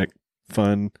organic,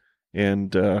 fun,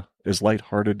 and as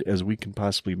lighthearted as we can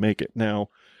possibly make it. Now,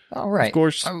 all right. Of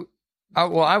course.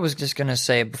 Well, I was just going to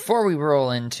say, before we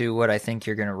roll into what I think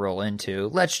you're going to roll into,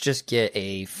 let's just get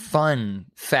a fun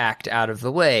fact out of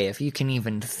the way. If you can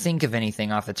even think of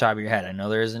anything off the top of your head. I know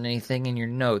there isn't anything in your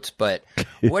notes, but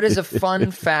what is a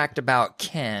fun fact about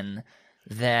Ken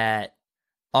that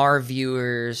our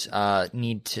viewers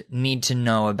need to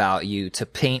know about you to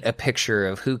paint a picture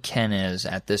of who Ken is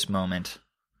at this moment?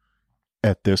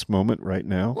 At this moment, right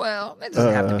now? Well, it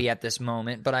doesn't have to be at this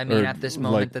moment, but I mean at this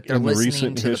moment like that they're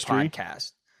listening to the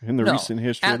podcast. In the recent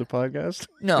history of the podcast?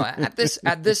 No, at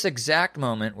this exact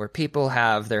moment where people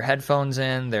have their headphones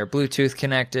in, their Bluetooth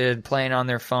connected, playing on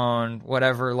their phone,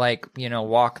 whatever,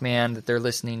 Walkman that they're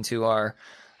listening to our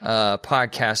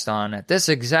podcast on. At this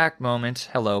exact moment,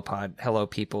 hello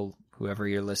people, whoever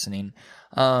you're listening.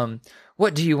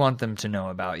 What do you want them to know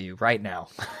about you right now?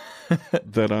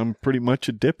 That I'm pretty much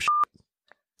a dipshit.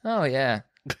 Oh, yeah.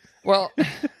 Well,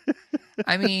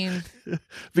 I mean...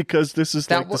 Because this is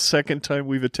the second time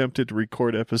we've attempted to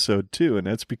record episode 2, and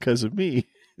that's because of me.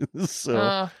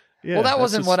 So, yeah. Well, that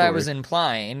wasn't what I was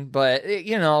implying, but,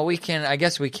 I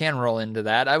guess we can roll into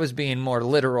that. I was being more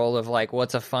literal of,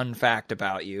 what's a fun fact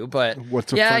about you, but...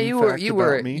 What's a fun fact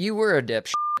about me? You were a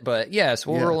dipshit, but yes,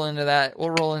 we'll roll into that.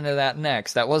 We'll roll into that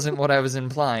next. That wasn't what I was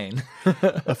implying.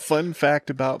 A fun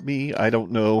fact about me, I don't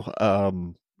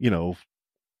know,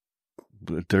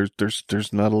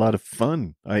 there's not a lot of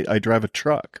fun. I drive a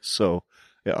truck, so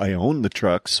I own the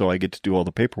truck, so I get to do all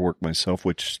the paperwork myself,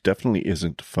 which definitely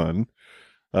isn't fun,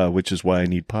 which is why I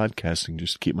need podcasting,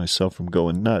 just to keep myself from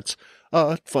going nuts.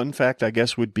 Fun fact, I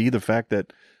guess, would be the fact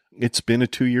that it's been a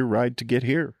 2-year ride to get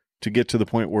here, to get to the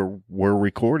point where we're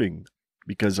recording,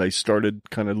 because I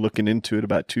started kind of looking into it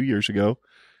about 2 years ago,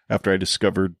 after I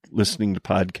discovered listening to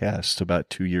podcasts about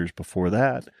 2 years before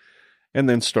that. And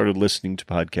then started listening to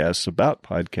podcasts about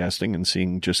podcasting and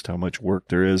seeing just how much work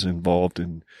there is involved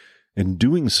in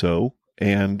doing so.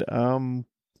 And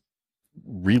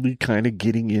really kind of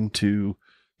getting into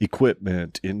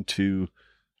equipment, into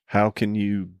how can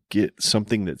you get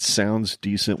something that sounds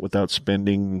decent without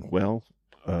spending,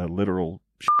 a literal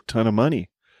ton of money.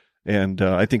 And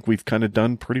I think we've kind of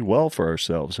done pretty well for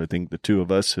ourselves. I think the two of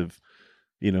us have,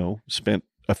 spent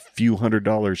a few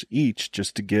 $100s each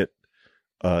just to get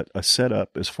a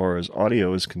setup as far as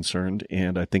audio is concerned,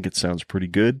 and I think it sounds pretty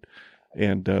good.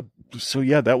 And so,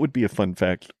 yeah, that would be a fun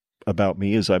fact about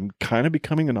me, is I'm kind of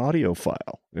becoming an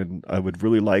audiophile, and I would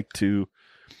really like to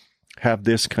have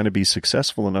this kind of be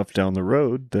successful enough down the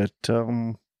road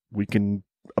that we can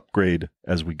upgrade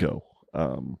as we go,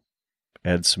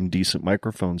 add some decent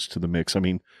microphones to the mix. I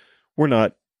mean, we're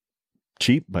not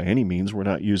cheap by any means. We're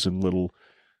not using little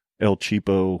El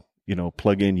Cheapo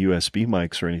plug-in USB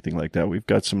mics or anything like that. We've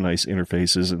got some nice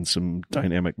interfaces and some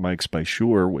dynamic mics by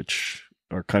Shure, which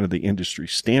are kind of the industry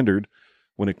standard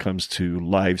when it comes to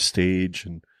live stage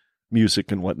and music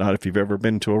and whatnot. If you've ever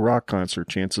been to a rock concert,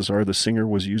 chances are the singer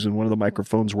was using one of the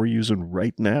microphones we're using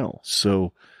right now.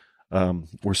 So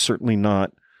we're certainly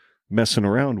not messing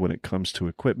around when it comes to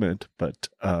equipment. But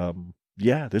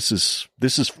yeah, this is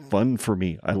fun for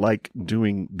me. I like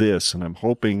doing this, and I'm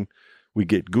hoping we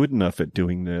get good enough at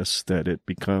doing this that it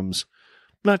becomes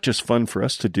not just fun for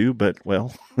us to do, but,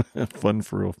 fun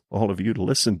for all of you to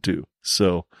listen to.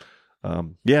 So,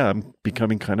 yeah, I'm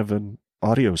becoming kind of an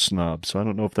audio snob. So I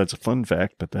don't know if that's a fun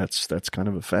fact, but that's kind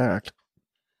of a fact.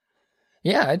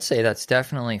 Yeah, I'd say that's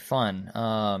definitely fun.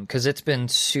 'Cause it's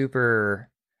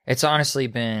honestly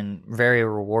been very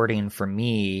rewarding for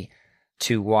me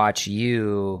to watch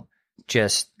you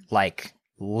just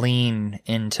lean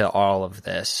into all of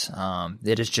this.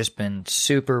 It has just been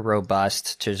super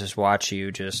robust to just watch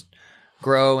you just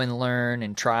grow and learn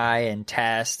and try and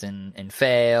test and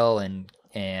fail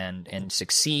and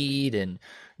succeed and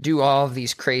do all of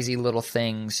these crazy little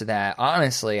things that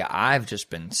honestly I've just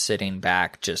been sitting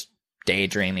back just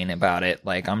daydreaming about it.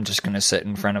 Like I'm just going to sit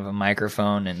in front of a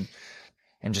microphone and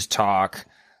just talk.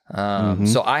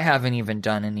 So I haven't even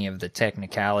done any of the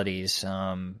technicalities.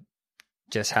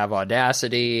 Just have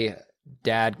Audacity.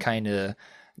 Dad kind of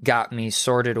got me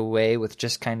sorted away with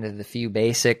just kind of the few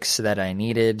basics that I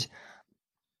needed.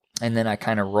 And then I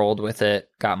kind of rolled with it,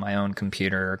 got my own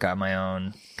computer, got my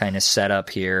own kind of setup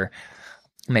here,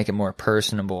 make it more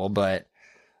personable. But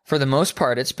for the most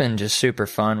part, it's been just super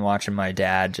fun watching my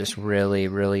dad just really,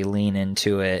 really lean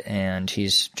into it. And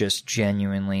he's just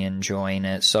genuinely enjoying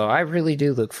it. So I really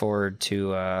do look forward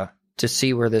to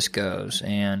see where this goes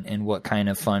and what kind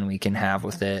of fun we can have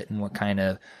with it and what kind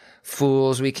of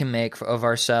fools we can make of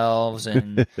ourselves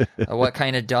and what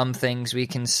kind of dumb things we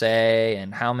can say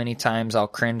and how many times I'll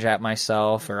cringe at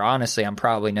myself. Or honestly, I'm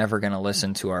probably never going to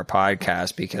listen to our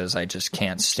podcast because I just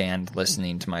can't stand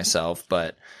listening to myself.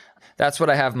 But that's what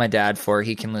I have my dad for.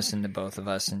 He can listen to both of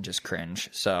us and just cringe.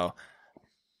 So,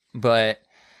 but,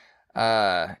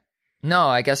 no,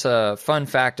 I guess a fun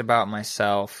fact about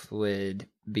myself would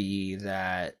be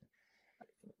that,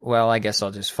 well, I guess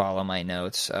I'll just follow my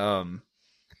notes.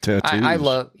 Tattoos.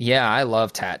 I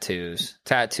love tattoos.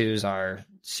 Tattoos are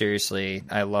seriously,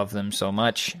 I love them so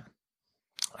much.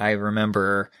 I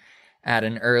remember at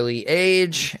an early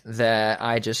age that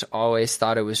I just always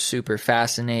thought it was super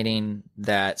fascinating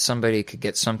that somebody could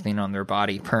get something on their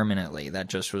body permanently. That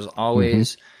just was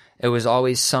always, it was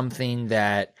always something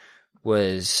that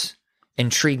was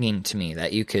intriguing to me,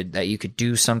 that you could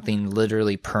do something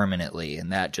literally permanently.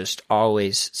 And that just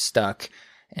always stuck.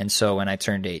 And so when I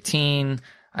turned 18,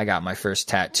 I got my first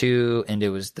tattoo, and it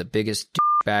was the biggest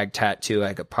bag tattoo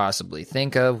I could possibly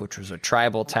think of, which was a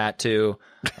tribal tattoo.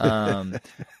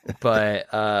 But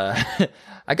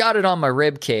I got it on my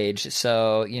rib cage,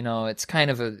 so you know it's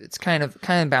kind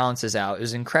of balances out. It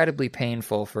was incredibly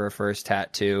painful for a first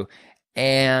tattoo,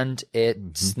 and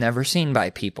it's never seen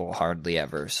by people hardly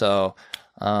ever. So,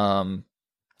 but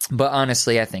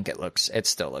honestly, I think it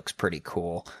still looks pretty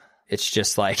cool. It's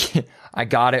just like I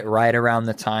got it right around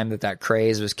the time that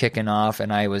craze was kicking off,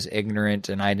 and I was ignorant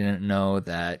and I didn't know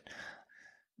that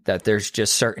there's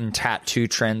just certain tattoo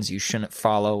trends you shouldn't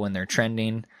follow when they're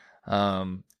trending.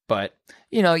 But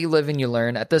you know, you live and you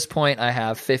learn. At this point, I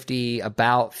have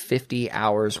about 50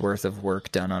 hours worth of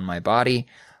work done on my body.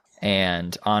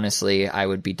 And honestly, I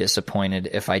would be disappointed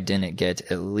if I didn't get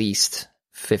at least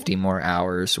 50 more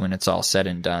hours when it's all said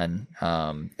and done.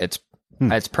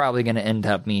 It's probably going to end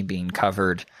up me being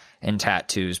covered in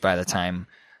tattoos by the time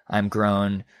I'm a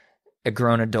grown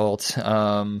adult.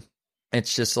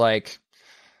 It's just like,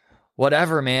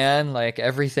 whatever, man. Like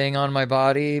everything on my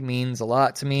body means a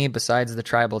lot to me besides the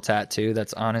tribal tattoo.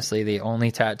 That's honestly the only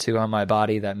tattoo on my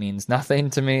body that means nothing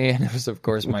to me. And it was, of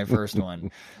course, my first one.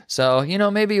 So, you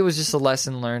know, maybe it was just a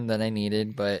lesson learned that I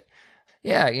needed, but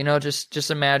yeah, you know,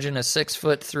 just imagine a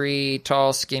 6'3"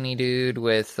 tall, skinny dude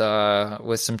with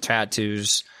some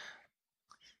tattoos.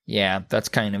 Yeah, that's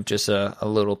kind of just a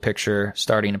little picture,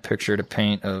 starting a picture to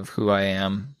paint of who I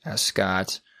am as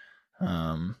Scott.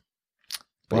 Well,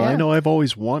 yeah. I know I've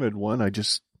always wanted one. I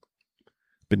just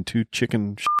been too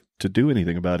chicken to do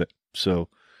anything about it. So,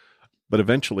 but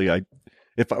eventually,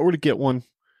 if I were to get one,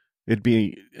 it'd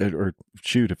be, or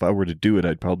shoot, if I were to do it,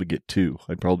 I'd probably get two.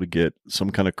 I'd probably get some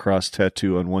kind of cross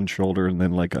tattoo on one shoulder and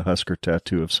then like a Husker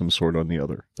tattoo of some sort on the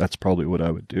other. That's probably what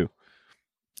I would do.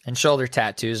 And shoulder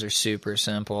tattoos are super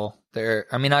simple.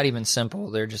 Not even simple.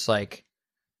 They're just like,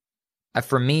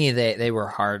 for me, they were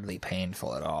hardly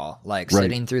painful at all. Like Right.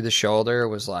 Sitting through the shoulder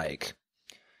was like,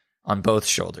 on both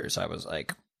shoulders, I was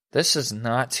like, this is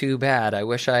not too bad. I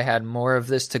wish I had more of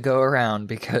this to go around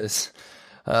because,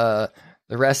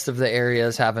 the rest of the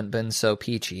areas haven't been so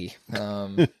peachy.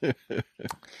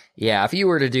 Yeah, if you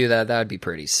were to do that, that would be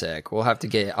pretty sick. I'll have to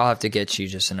get you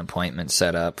just an appointment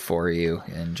set up for you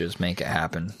and just make it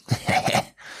happen.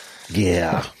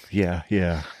 Yeah.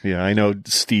 I know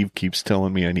Steve keeps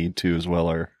telling me I need to as well.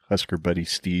 Our Husker buddy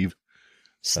Steve.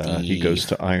 He goes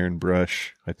to Iron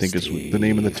Brush, I think is the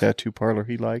name of the tattoo parlor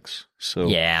he likes. So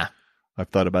yeah, I've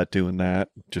thought about doing that.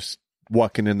 Just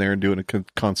walking in there and doing a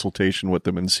consultation with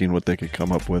them and seeing what they could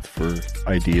come up with for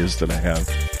ideas that I have.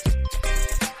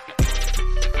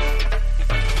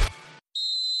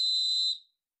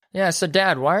 Yeah, so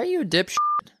Dad, why are you a dipshit?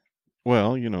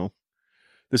 Well, you know,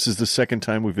 this is the second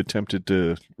time we've attempted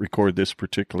to record this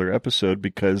particular episode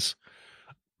because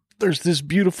there's this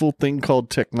beautiful thing called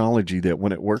technology that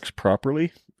when it works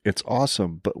properly, it's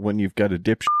awesome. But when you've got a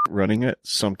dipshit running it,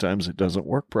 sometimes it doesn't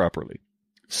work properly.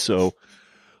 So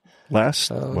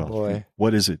boy.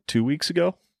 what is it? 2 weeks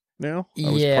ago now?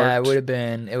 Yeah, it would have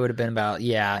been about,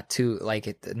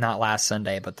 not last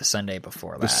Sunday, but the Sunday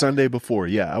before that. The Sunday before.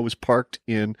 Yeah, I was parked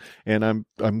in, and I'm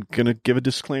going to give a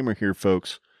disclaimer here,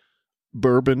 folks.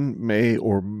 Bourbon may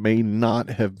or may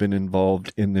not have been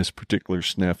involved in this particular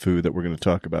snafu that we're going to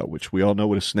talk about, which we all know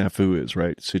what a snafu is,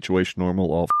 right? Situation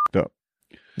normal, all f***ed up.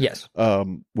 Yes.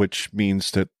 Which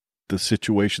means that the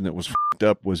situation that was f***ed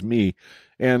up was me.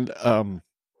 And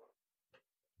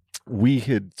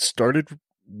we'd started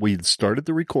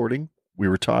the recording. We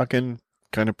were talking,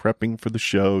 kind of prepping for the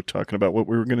show, talking about what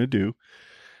we were going to do.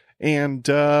 And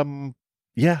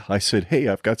I said, hey,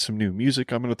 I've got some new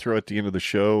music I'm going to throw at the end of the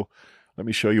show. Let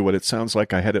me show you what it sounds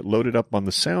like. I had it loaded up on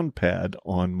the sound pad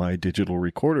on my digital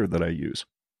recorder that I use.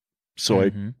 So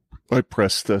I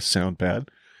pressed the sound pad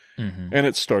and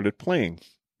it started playing.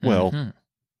 Well,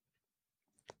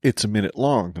 it's a minute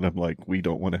long. And I'm like, we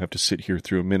don't want to have to sit here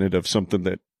through a minute of something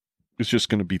that is just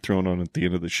going to be thrown on at the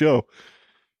end of the show.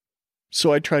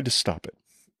 So I tried to stop it.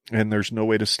 And there's no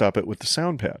way to stop it with the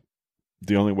sound pad.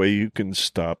 The only way you can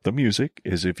stop the music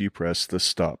is if you press the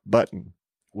stop button,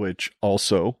 which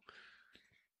also,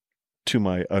 to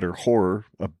my utter horror,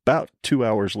 about 2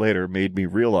 hours later made me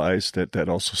realize that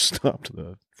also stopped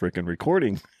the freaking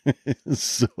recording.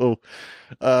 So,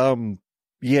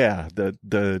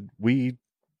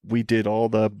 we did all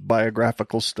the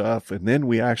biographical stuff, and then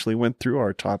we actually went through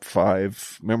our top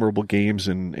 5 memorable games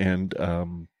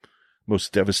and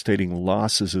most devastating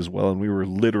losses as well. And we were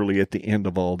literally at the end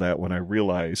of all that when I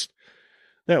realized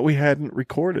that we hadn't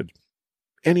recorded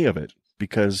any of it,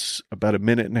 because about a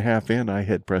minute and a half in, I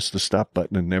had pressed the stop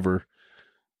button and never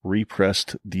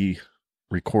repressed the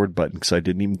record button because I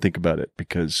didn't even think about it,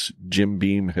 because Jim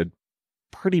Beam had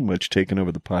pretty much taken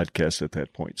over the podcast at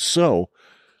that point. So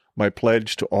my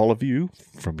pledge to all of you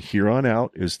from here on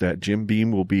out is that Jim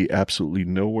Beam will be absolutely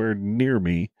nowhere near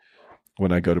me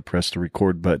when I go to press the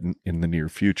record button in the near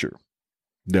future.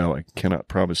 Now, I cannot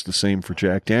promise the same for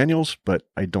Jack Daniels, but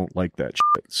I don't like that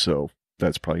shit, so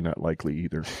that's probably not likely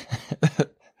either.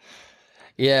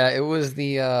 Yeah, it was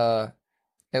it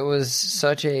was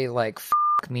such a,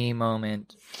 fuck me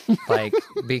moment,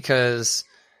 because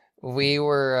we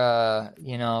were,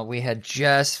 we had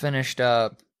just finished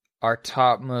up our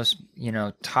top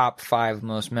 5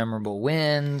 most memorable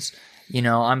wins.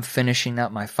 I'm finishing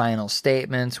up my final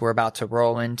statements. We're about to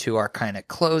roll into our kind of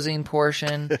closing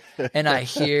portion. And I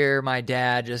hear my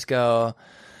dad just go,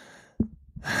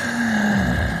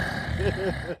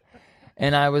 and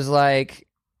I was like,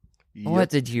 what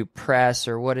did you press,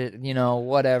 or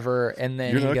whatever. And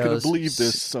then You're he not goes, going to believe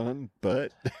this, son,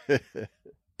 but.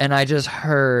 And I just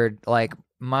heard,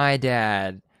 my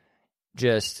dad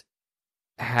just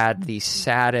had the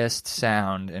saddest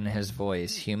sound in his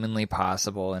voice humanly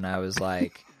possible, and I was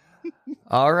like,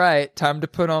 all right, time to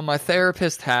put on my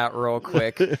therapist hat real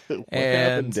quick. What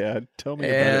happened, Dad? Tell me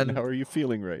about it. How are you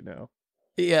feeling right now?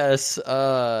 Yes,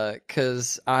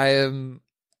 because like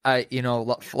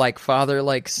father,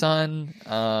 like son,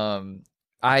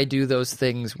 I do those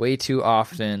things way too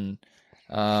often,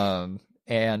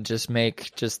 and just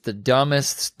make the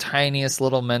dumbest, tiniest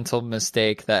little mental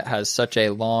mistake that has such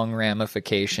a long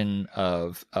ramification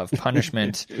of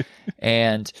punishment.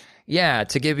 And yeah,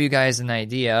 to give you guys an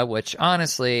idea, which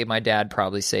honestly, my dad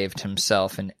probably saved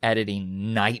himself an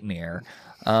editing nightmare.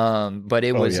 But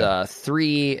it was I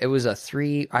was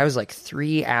like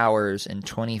 3 hours and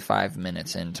 25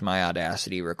 minutes into my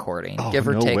Audacity recording, give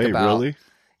or take about. Really?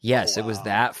 Yes, It was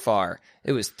that far.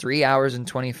 It was 3 hours and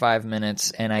 25 minutes,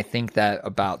 and I think that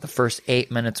about the first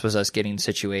 8 minutes was us getting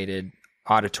situated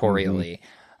auditorially.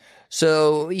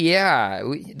 So yeah,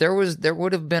 there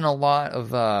would have been a lot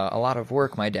of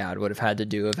work my dad would have had to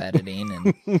do of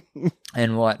editing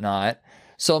and whatnot.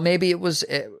 So maybe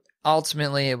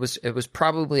ultimately it was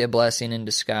probably a blessing in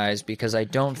disguise, because I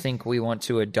don't think we want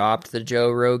to adopt the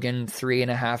Joe Rogan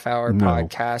 3.5 hour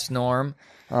podcast norm.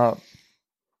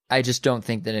 I just don't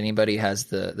think that anybody has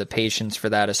the patience for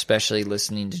that, especially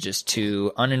listening to just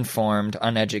two uninformed,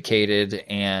 uneducated,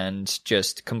 and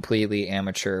just completely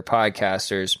amateur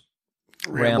podcasters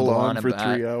ramble on for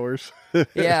about 3 hours.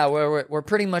 Yeah, we're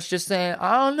pretty much just saying,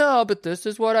 I don't know, but this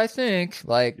is what I think.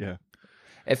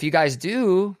 If you guys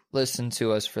do listen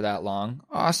to us for that long,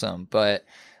 awesome. But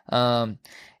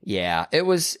yeah, it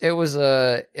was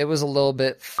a little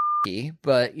bit f***y,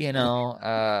 but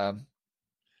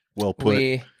well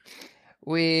put.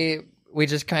 We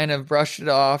just kind of brushed it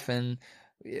off, and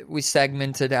we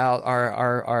segmented out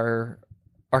our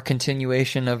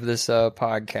continuation of this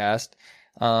podcast.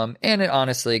 And it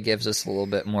honestly gives us a little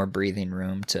bit more breathing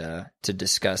room to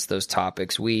discuss those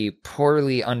topics. We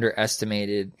poorly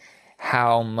underestimated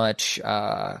how much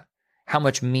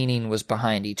meaning was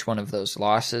behind each one of those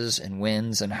losses and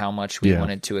wins, and how much we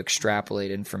wanted to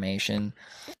extrapolate information.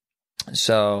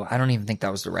 So I don't even think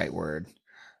that was the right word.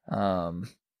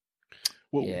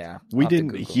 Well, yeah, we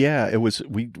didn't. Yeah, it was.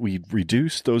 We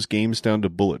reduced those games down to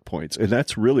bullet points, and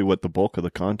that's really what the bulk of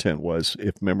the content was.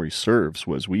 If memory serves,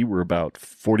 was we were about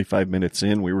 45 minutes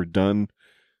in. We were done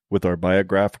with our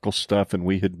biographical stuff, and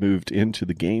we had moved into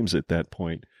the games at that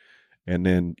point. And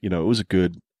then, it was a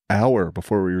good hour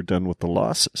before we were done with the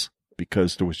losses,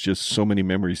 because there was just so many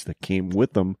memories that came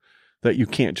with them that you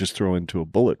can't just throw into a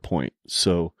bullet point.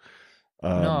 So.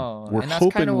 We're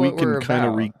hoping we can kind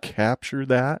of recapture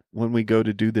that when we go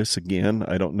to do this again.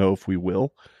 I don't know if we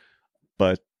will,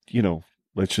 but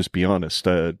let's just be honest.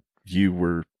 You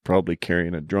were probably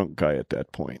carrying a drunk guy at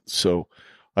that point. So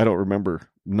I don't remember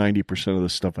 90% of the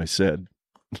stuff I said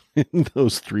in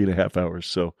those 3.5 hours.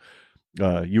 So,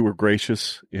 you were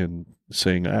gracious in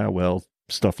saying, well,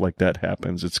 stuff like that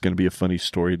happens. It's going to be a funny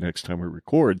story next time we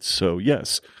record. So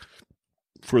yes,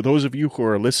 for those of you who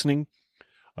are listening,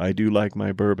 I do like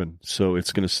my bourbon, so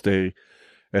it's going to stay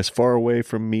as far away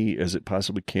from me as it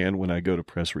possibly can when I go to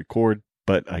press record.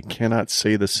 But I cannot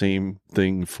say the same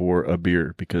thing for a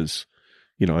beer, because,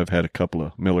 I've had a couple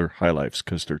of Miller High Lifes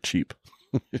because they're cheap.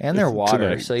 And they're water,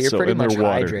 tonight. so you're pretty much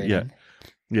hydrating.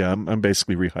 Yeah, I'm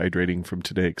basically rehydrating from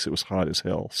today because it was hot as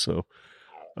hell. So,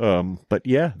 but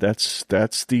yeah, that's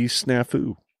the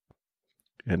snafu.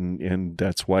 And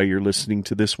that's why you're listening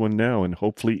to this one now, and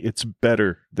hopefully it's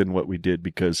better than what we did,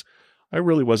 because I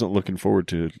really wasn't looking forward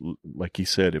to, like he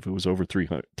said, if it was over 3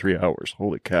 hours.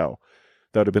 Holy cow.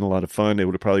 That would have been a lot of fun. It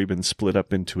would have probably been split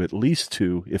up into at least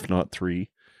 2, if not 3.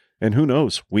 And who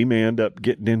knows, we may end up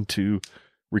getting into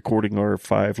recording our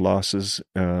 5 losses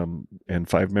and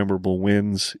 5 memorable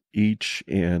wins each,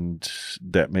 and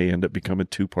that may end up becoming a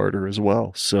 2-parter as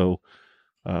well. So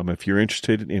if you're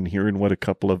interested in hearing what a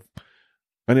couple of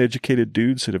uneducated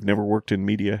dudes that have never worked in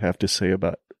media have to say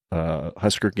about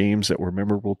Husker games that were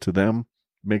memorable to them,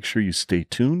 make sure you stay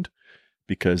tuned,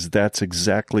 because that's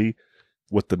exactly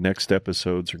what the next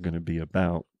episodes are going to be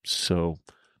about. So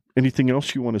anything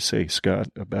else you want to say, Scott,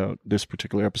 about this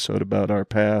particular episode, about our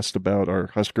past, about our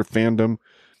Husker fandom,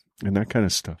 and that kind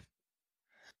of stuff?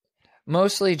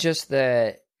 Mostly just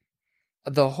that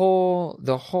the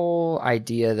whole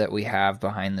idea that we have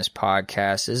behind this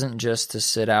podcast isn't just to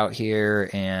sit out here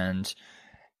and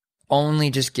only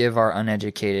just give our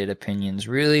uneducated opinions.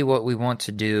 Really, what we want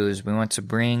to do is we want to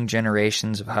bring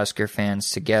generations of Husker fans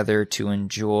together to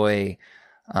enjoy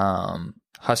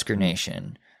Husker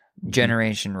Nation,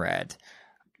 Generation Red.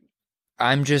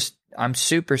 I'm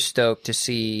super stoked to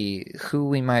see who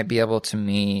we might be able to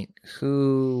meet,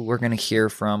 who we're going to hear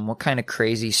from, what kind of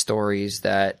crazy stories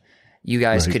that you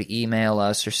guys could email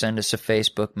us or send us a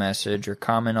Facebook message or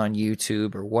comment on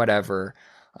YouTube or whatever.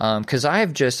 Because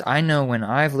I know when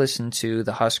I've listened to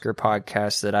the Husker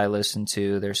podcast that I listen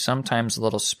to, there's sometimes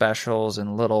little specials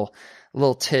and little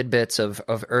tidbits of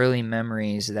early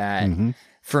memories that,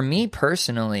 for me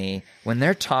personally, when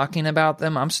they're talking about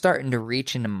them, I'm starting to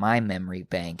reach into my memory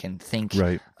bank and think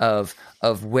of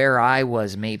where I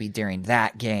was maybe during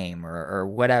that game or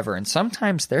whatever. And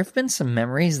sometimes there have been some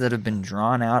memories that have been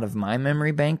drawn out of my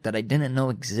memory bank that I didn't know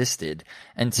existed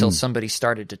until somebody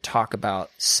started to talk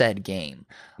about said game.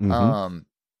 And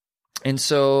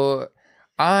so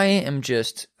I am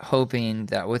just hoping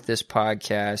that with this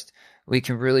podcast, we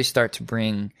can really start to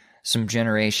bring some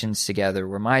generations together,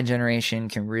 where my generation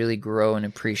can really grow and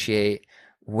appreciate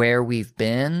where we've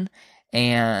been,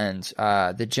 and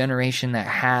the generation that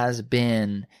has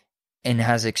been and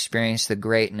has experienced the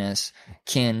greatness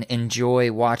can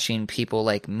enjoy watching people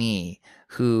like me,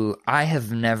 who I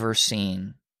have never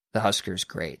seen the Huskers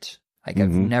great. Like,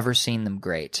 I've never seen them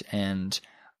great, and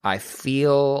I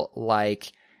feel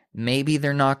like maybe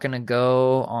they're not going to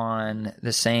go on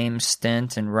the same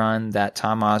stint and run that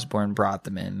Tom Osborne brought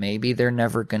them in. Maybe they're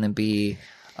never going to be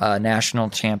a national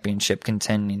championship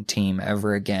contending team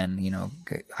ever again.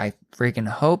 I freaking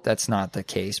hope that's not the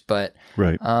case, but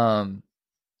I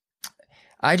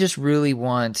just really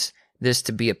want this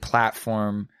to be a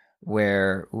platform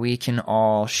where we can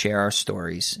all share our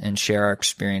stories and share our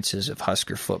experiences of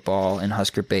Husker football and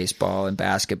Husker baseball and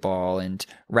basketball and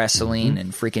wrestling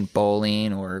and freaking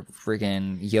bowling or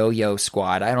freaking yo-yo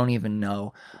squad. I don't even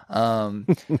know. I'm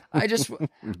just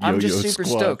super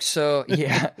stoked. So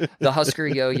yeah, the Husker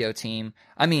yo-yo team.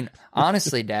 I mean,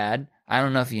 honestly, Dad, I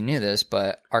don't know if you knew this,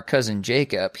 but our cousin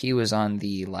Jacob, he was on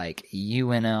the like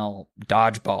UNL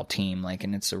dodgeball team, like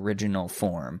in its original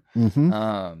form.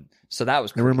 Mm-hmm. So that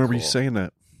was I pretty remember cool. you saying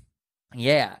that.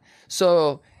 Yeah.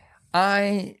 So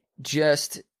I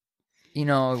just,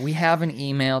 we have an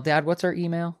email. Dad, what's our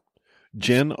email?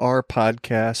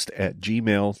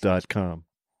 genrpodcast@gmail.com.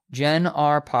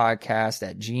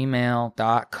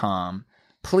 genrpodcast@gmail.com.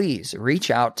 Please reach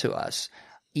out to us,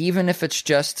 even if it's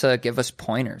just to give us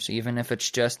pointers, even if it's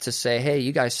just to say, hey,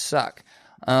 you guys suck.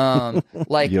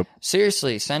 Yep.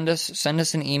 Seriously, send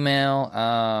us an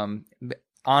email.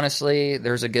 Honestly,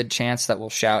 there's a good chance that we'll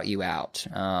shout you out,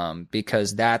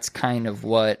 because that's kind of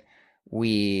what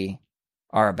we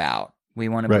are about. We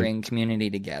want to bring community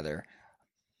together.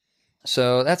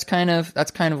 So that's kind of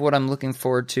what I'm looking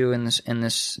forward to in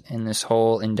this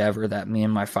whole endeavor that me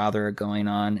and my father are going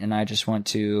on. And I just want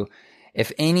to,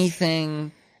 if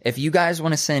anything, if you guys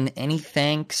want to send any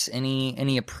thanks,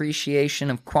 any appreciation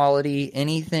of quality,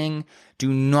 anything,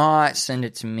 do not send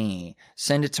it to me.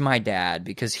 Send it to my dad,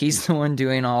 because he's the one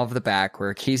doing all of the back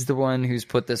work. He's the one who's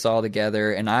put this all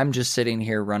together, and I'm just sitting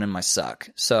here running my suck.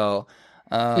 So,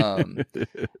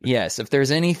 yes, if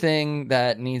there's anything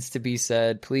that needs to be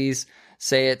said, please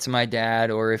say it to my dad,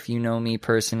 or if you know me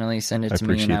personally, send it to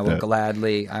me, and I will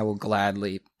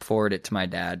gladly forward it to my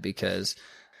dad, because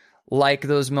like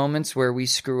those moments where we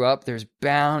screw up, there's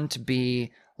bound to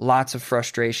be lots of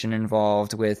frustration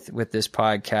involved with this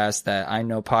podcast that I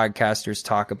know podcasters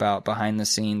talk about behind the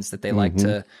scenes, that they like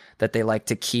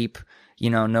to keep,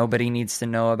 nobody needs to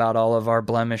know about all of our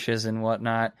blemishes and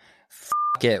whatnot.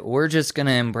 It. We're just going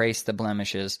to embrace the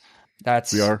blemishes. We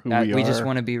just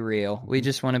want to be real. We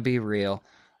just want to be real.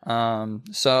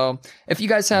 So if you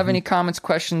guys have any comments,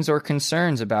 questions, or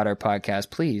concerns about our podcast,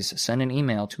 please send an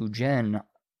email to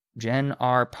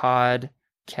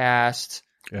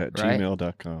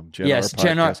genrpodcast@gmail.com. Yes,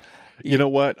 Podcast. You know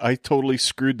what? I totally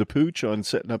screwed the pooch on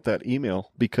setting up that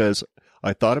email, because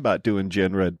I thought about doing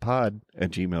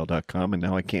genredpod@gmail.com, and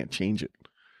now I can't change it.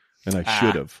 And I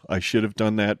should have. I should have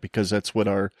done that, because that's what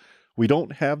we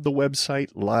don't have the website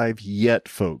live yet,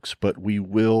 folks, but we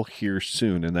will here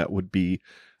soon. And that would be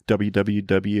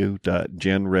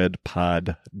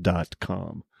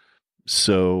www.genredpod.com.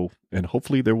 So, and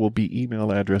hopefully there will be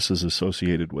email addresses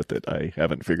associated with it. I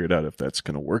haven't figured out if that's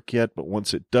going to work yet, but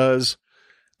once it does,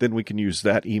 then we can use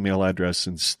that email address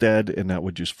instead, and that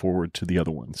would just forward to the other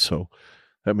one. So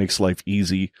that makes life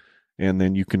easy. And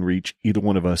then you can reach either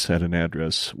one of us at an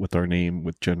address with our name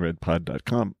with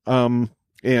genredpod.com.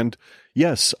 And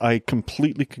yes, I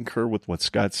completely concur with what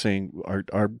Scott's saying.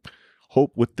 Our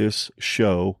hope with this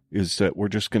show is that we're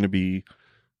just going to be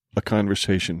a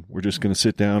conversation. We're just going to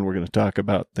sit down. We're going to talk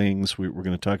about things. We're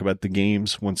going to talk about the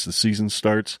games once the season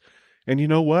starts. And you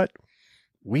know what?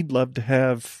 We'd love to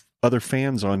have other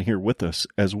fans on here with us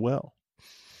as well.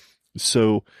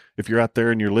 So if you're out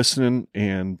there and you're listening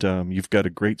and you've got a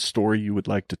great story you would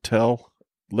like to tell,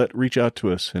 reach out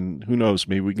to us. And who knows,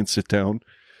 maybe we can sit down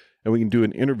and we can do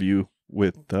an interview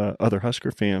with other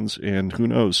Husker fans. And who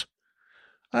knows,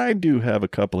 I do have a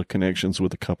couple of connections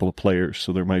with a couple of players,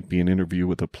 so there might be an interview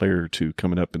with a player or two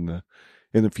coming up in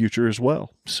the future as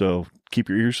well. So keep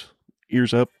your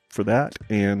ears up for that.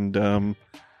 And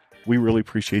we really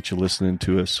appreciate you listening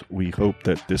to us. We hope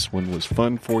that this one was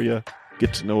fun for you.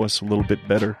 Get to know us a little bit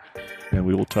better, and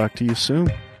we will talk to you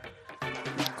soon.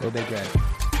 Go Big Red.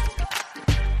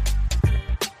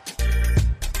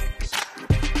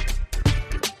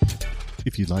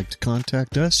 If you'd like to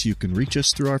contact us, you can reach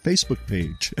us through our Facebook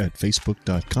page at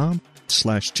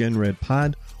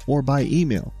facebook.com/genredpod or by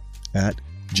email at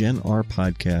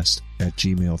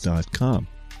genrpodcast@gmail.com.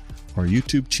 Our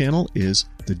YouTube channel is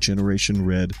the Generation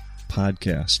Red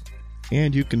Podcast,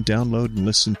 and you can download and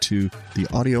listen to the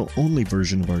audio-only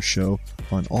version of our show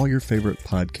on all your favorite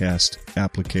podcast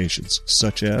applications,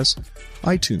 such as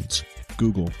iTunes,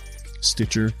 Google,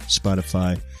 Stitcher,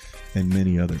 Spotify, and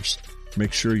many others.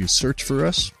 Make sure you search for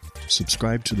us,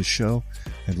 subscribe to the show,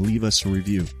 and leave us a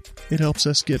review. It helps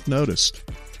us get noticed.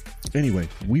 Anyway,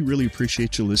 we really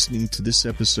appreciate you listening to this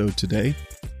episode today,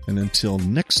 and until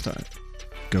next time,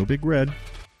 go Big Red,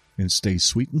 and stay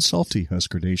sweet and salty,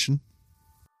 Husker Nation.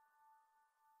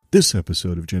 This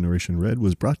episode of Generation Red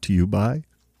was brought to you by